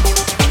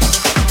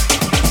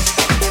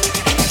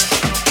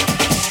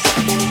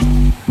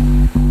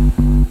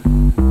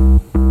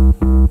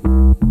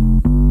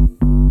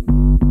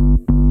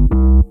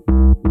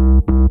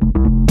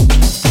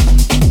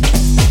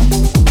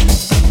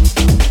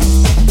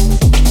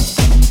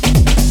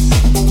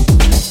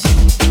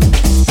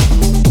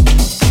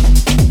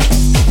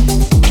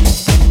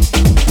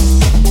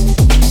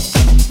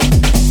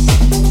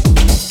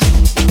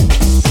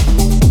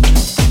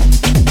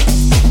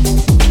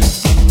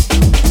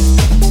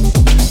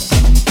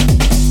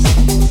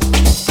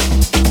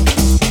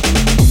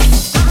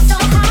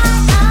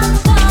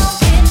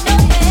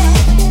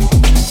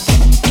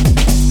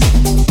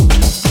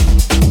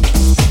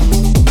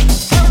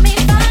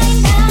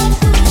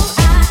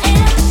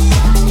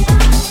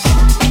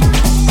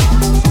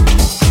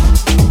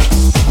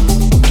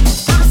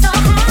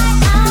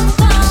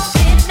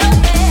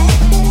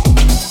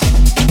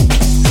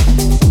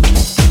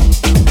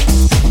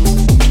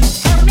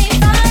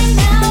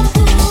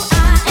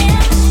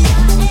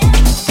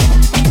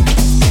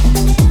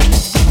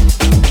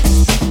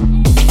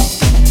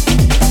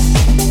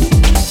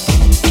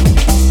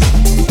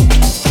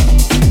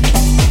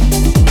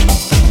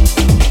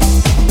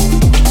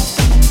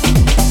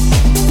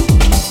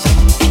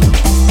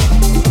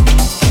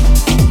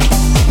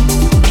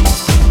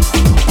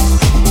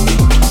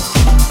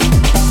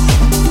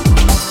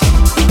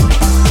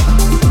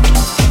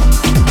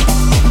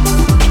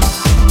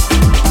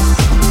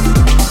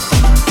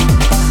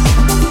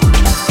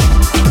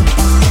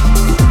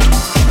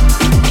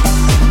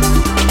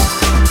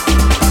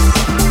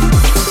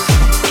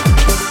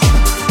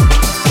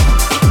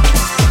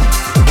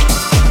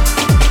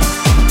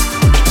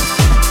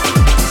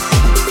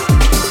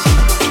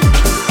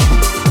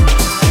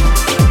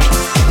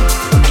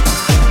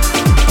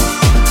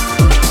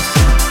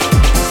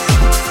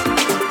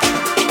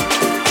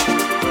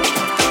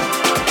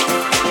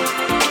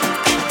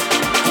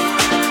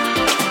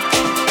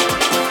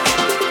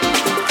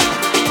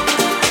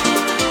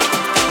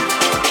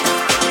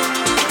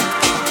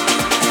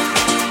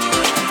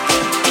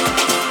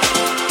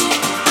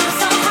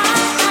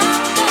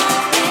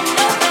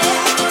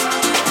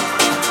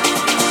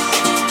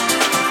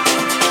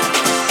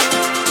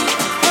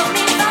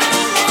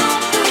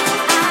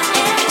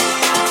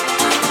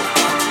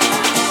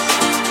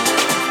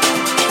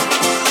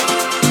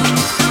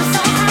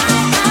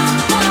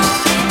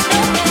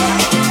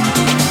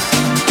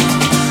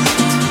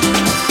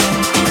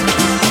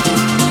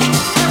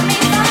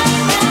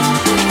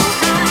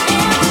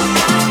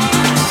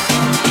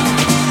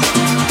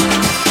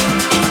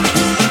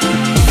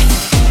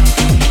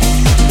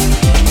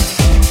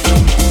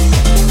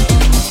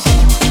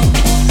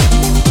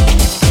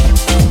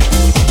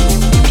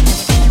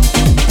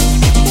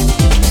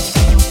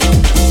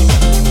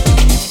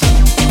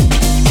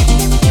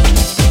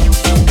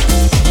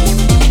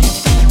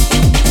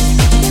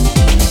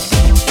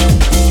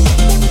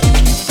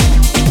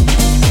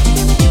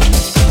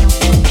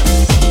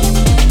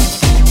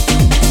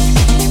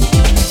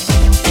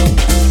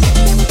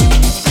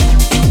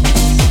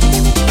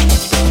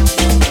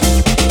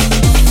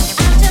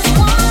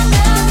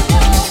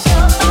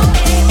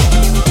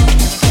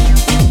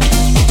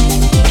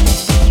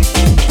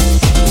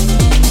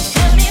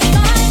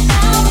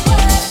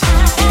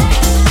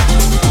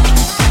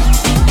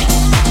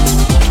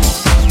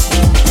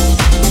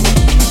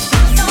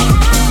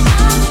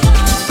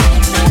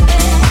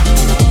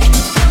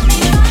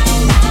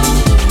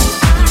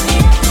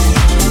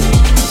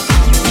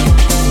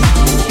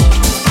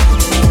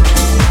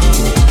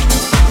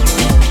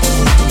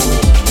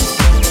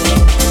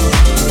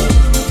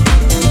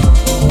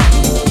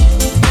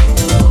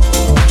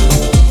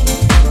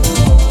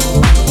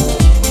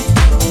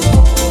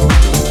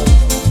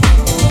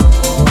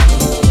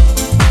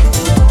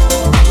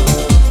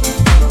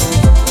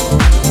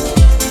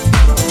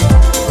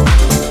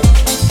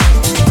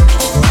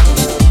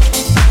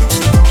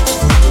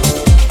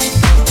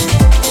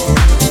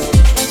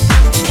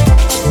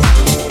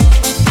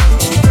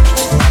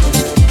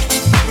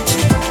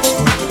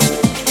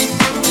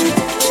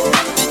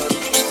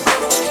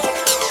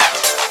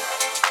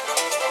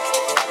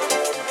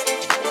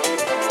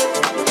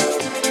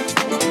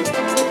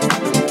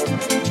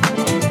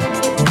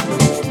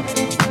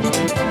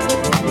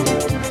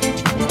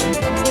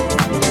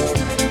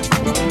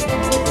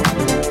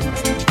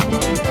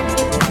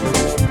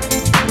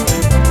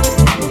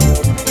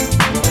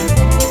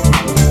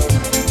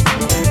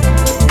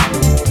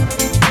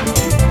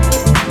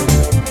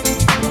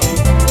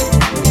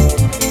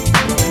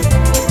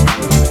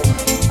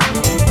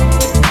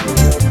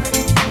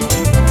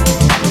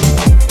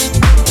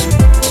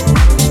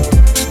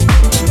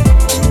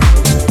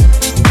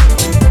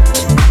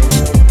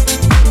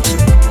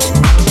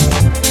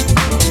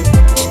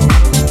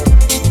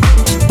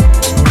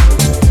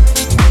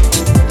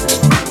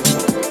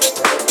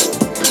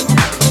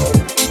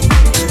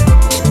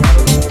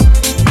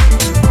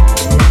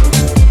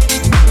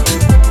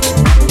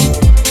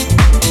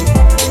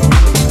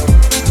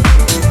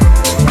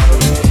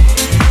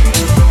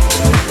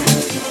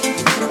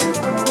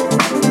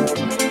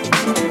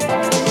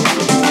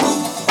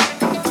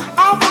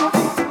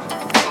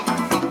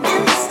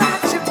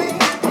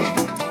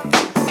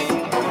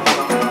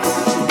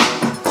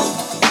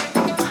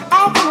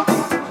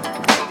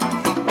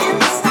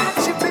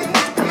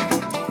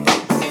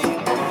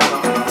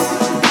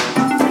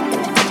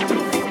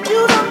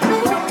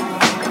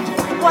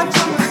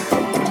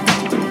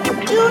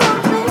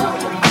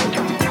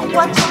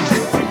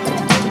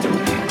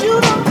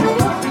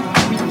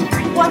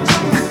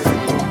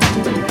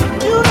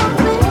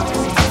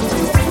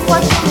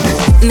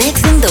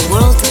 Mixing the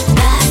world's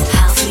best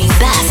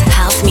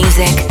house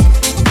music.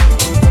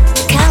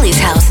 Cali's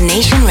House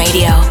Nation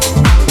Radio.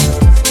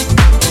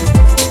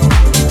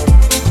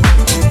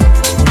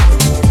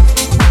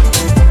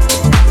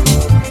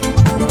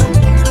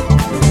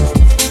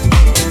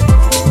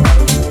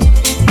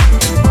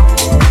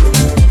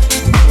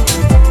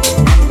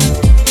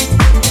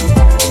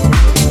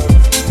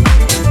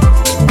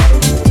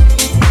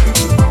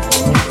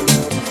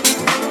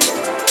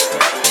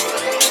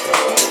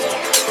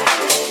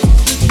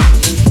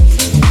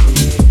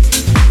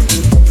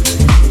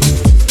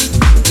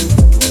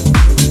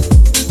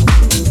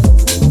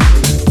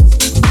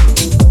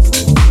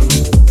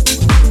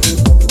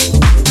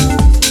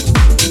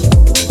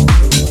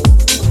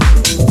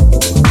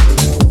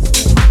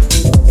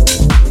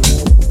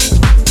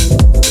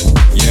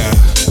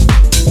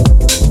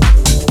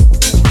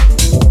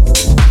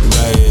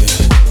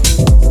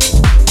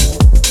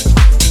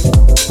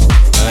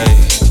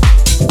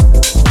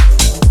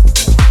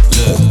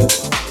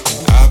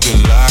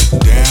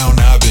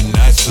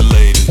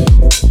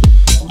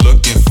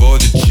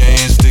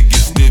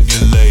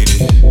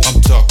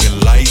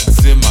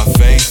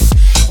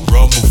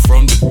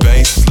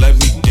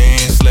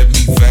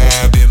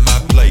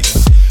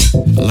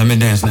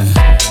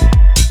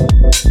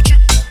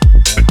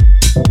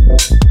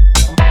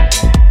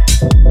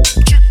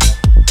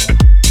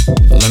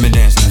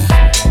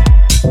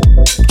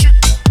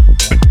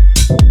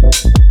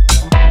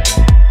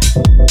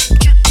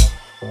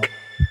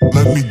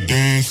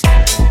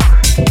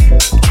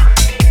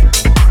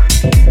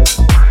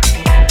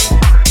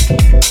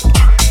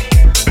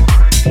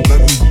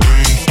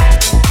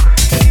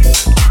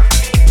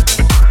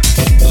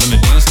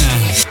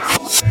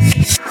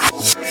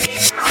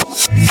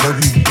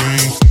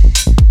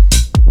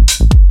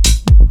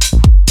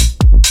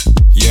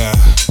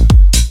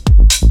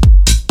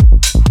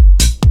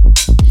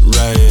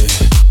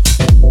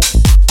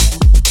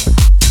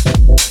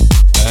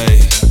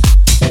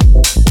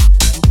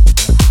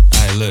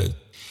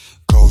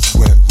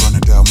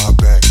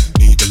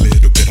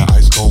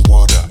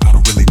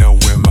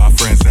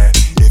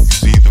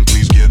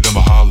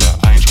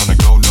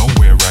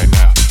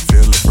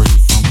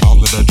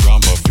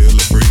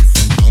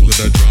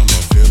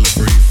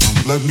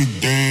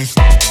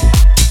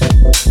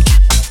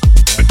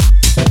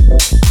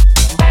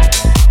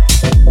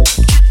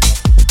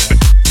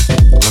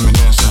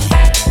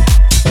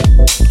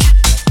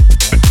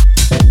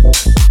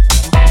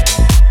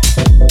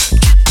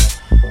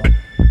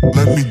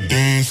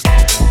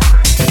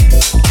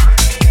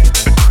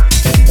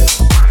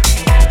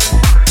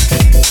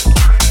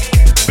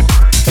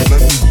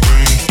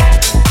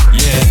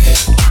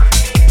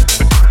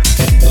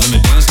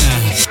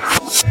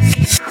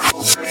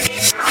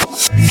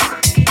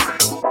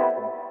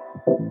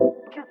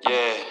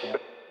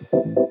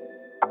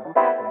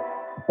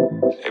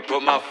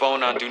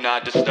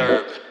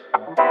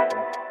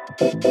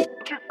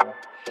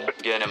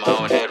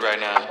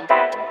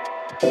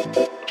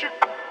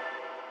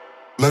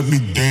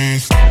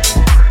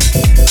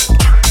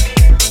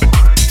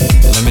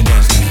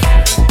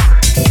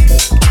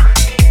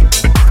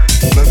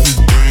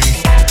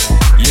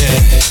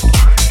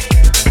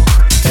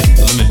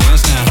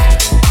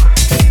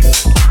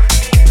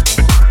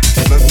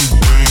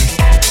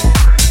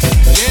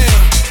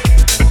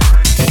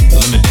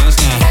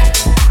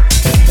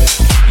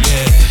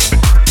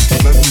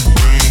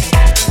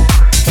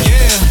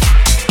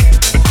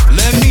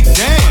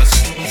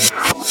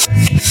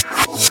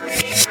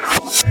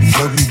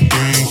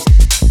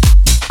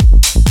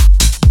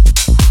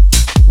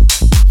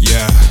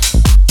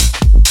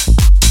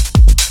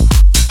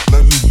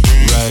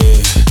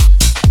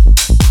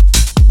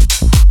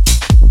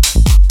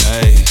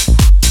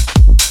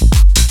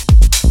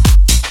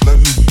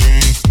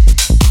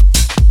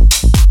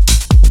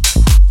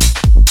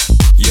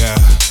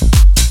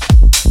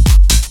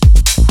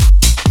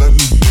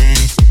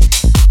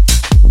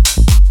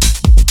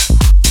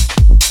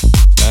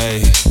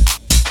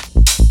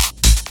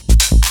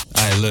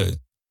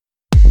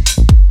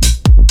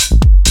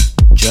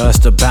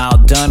 Just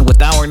about done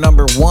with our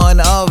number one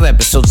of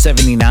episode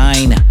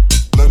 79.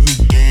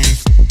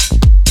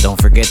 Don't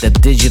forget the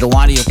Digital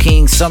Audio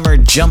King Summer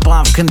Jump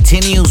Off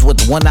continues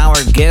with 1 hour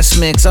guest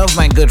mix of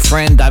my good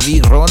friend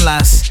David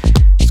Rolas.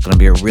 It's going to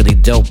be a really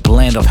dope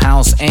blend of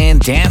house and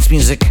dance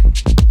music.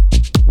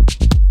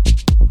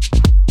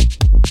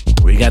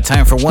 We got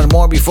time for one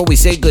more before we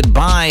say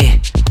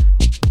goodbye.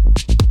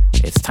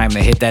 It's time to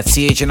hit that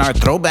CHNR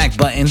throwback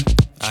button.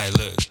 Alright,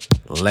 look.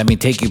 Let me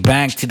take you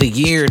back to the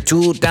year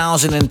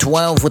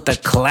 2012 with the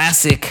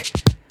classic.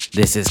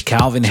 This is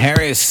Calvin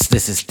Harris.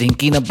 This is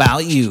Thinking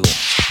About You.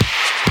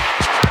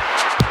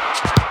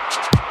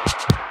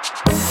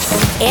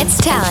 It's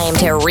time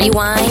to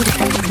rewind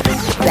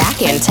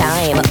back in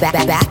time,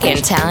 back in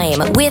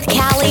time with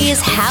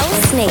Cali's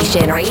House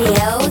Nation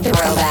Radio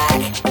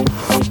Throwback.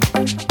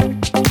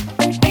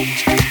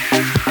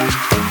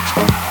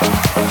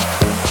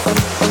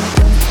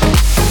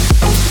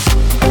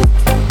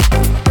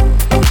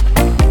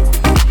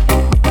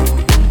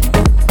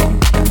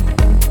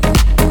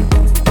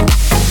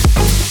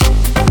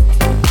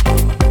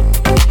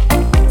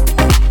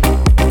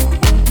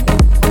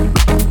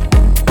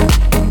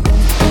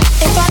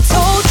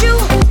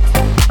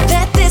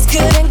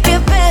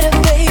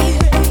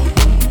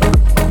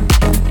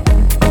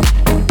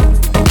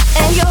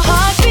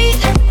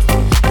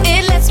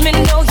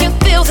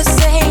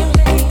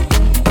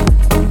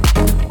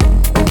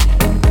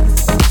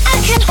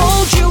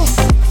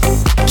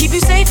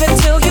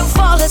 till you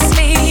fall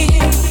asleep.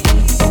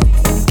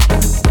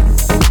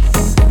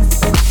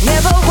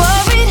 Never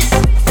worried,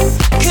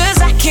 'cause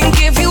I can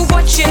give you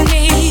what you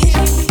need.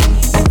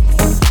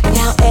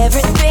 Now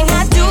everything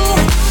I do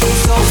is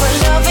all for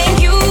loving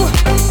you.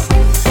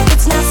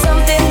 It's not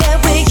something that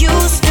we're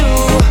used to.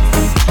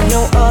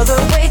 No other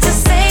way to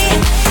say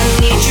I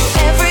need you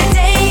every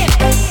day.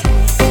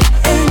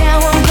 And now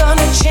I'm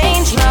gonna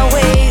change my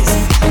ways,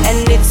 and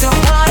it's a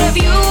part of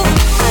you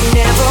I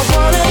never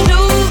wanna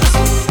lose.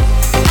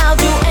 I'll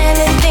do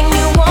anything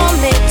you want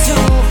me to.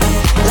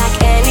 Like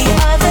any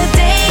other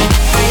day,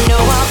 I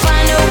know I'll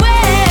find a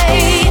way.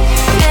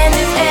 And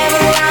if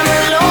ever I'm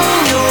alone,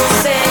 you'll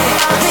say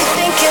I'll be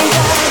thinking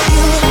about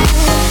you.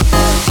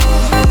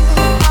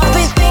 I'll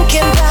be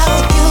thinking about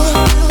you.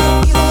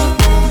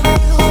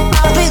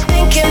 I'll be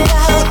thinking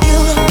about you.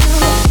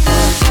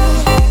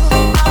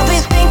 I'll be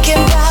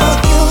thinking about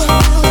you.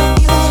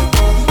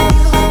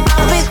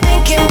 I'll be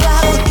thinking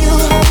about you.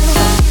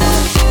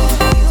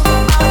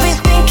 I'll be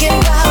thinking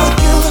about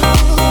you.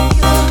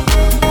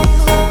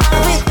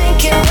 I'll be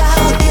thinking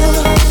about you.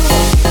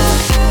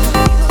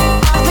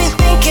 I'll be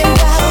thinking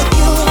about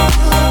you.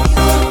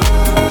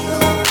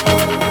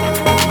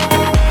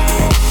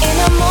 In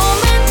a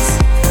moment,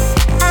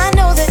 I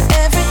know that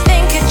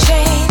everything could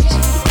change.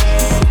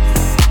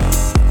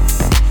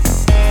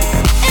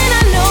 And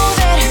I know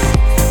that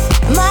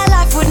my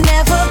life would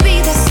never be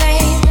the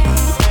same.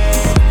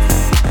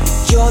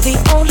 You're the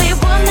only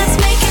one that's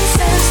making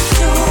sense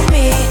to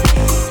me.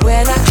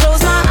 When I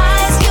close my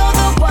eyes, you're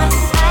the one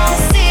I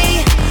see.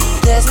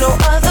 There's no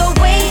other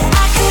way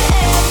I could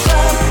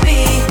ever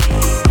be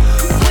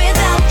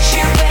without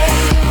you,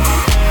 babe.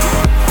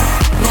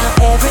 Now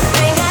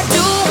everything I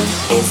do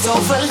is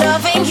all for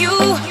loving you.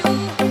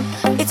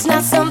 It's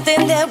not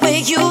something that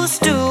we're used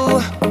to.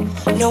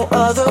 No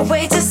other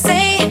way to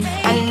say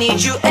I need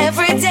you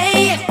every day.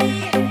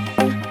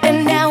 And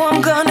now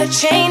I'm gonna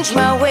change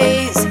my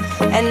ways,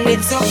 and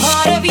it's a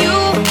part of you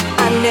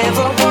I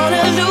never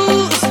wanna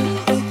lose.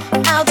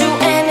 I'll do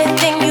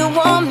anything you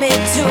want me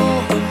to.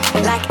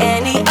 Like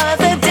any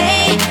other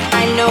day,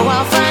 I know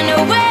I'll find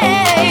a way.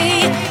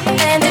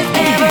 And if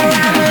ever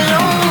I'm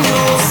alone,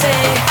 you'll say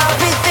I'll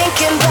be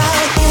thinking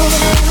about you.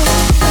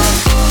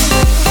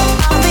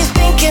 I'll be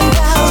thinking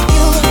about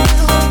you.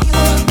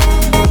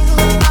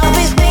 I'll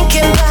be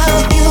thinking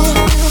about you.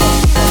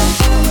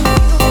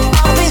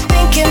 I'll be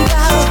thinking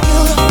about you.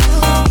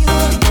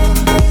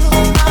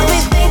 I'll be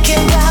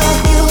thinking about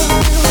you.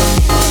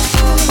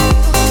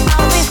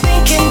 I'll be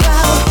thinking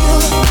about you.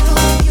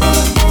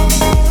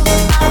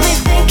 I'll be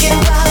thinking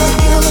about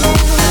you.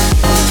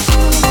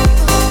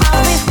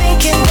 I'll be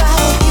thinking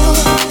about you.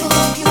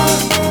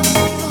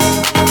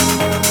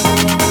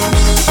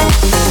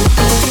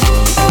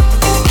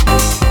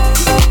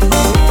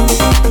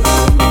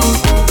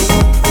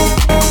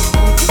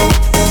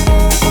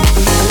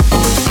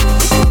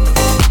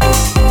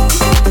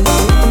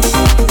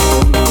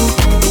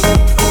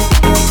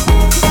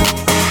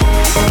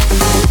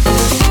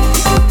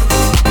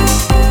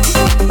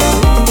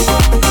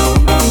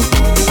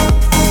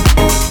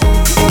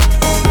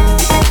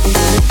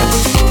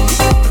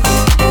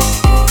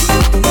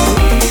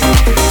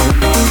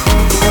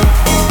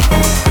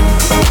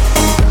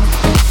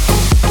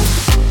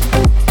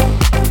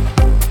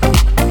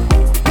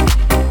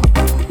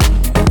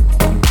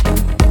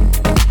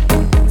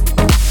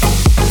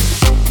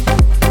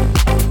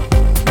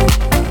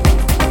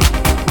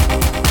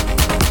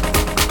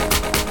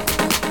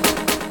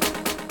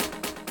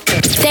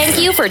 Thank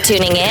you for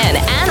tuning in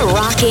and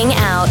rocking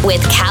out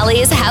with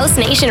Cali's House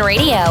Nation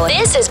Radio.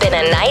 This has been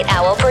a Night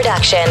Owl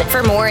production.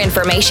 For more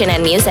information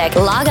and music,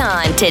 log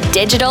on to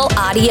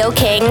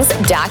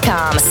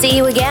digitalaudiokings.com. See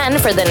you again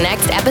for the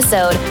next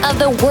episode of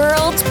the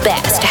world's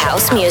best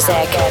house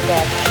music.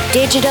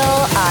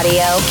 Digital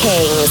Audio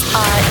Kings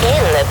are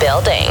in the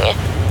building.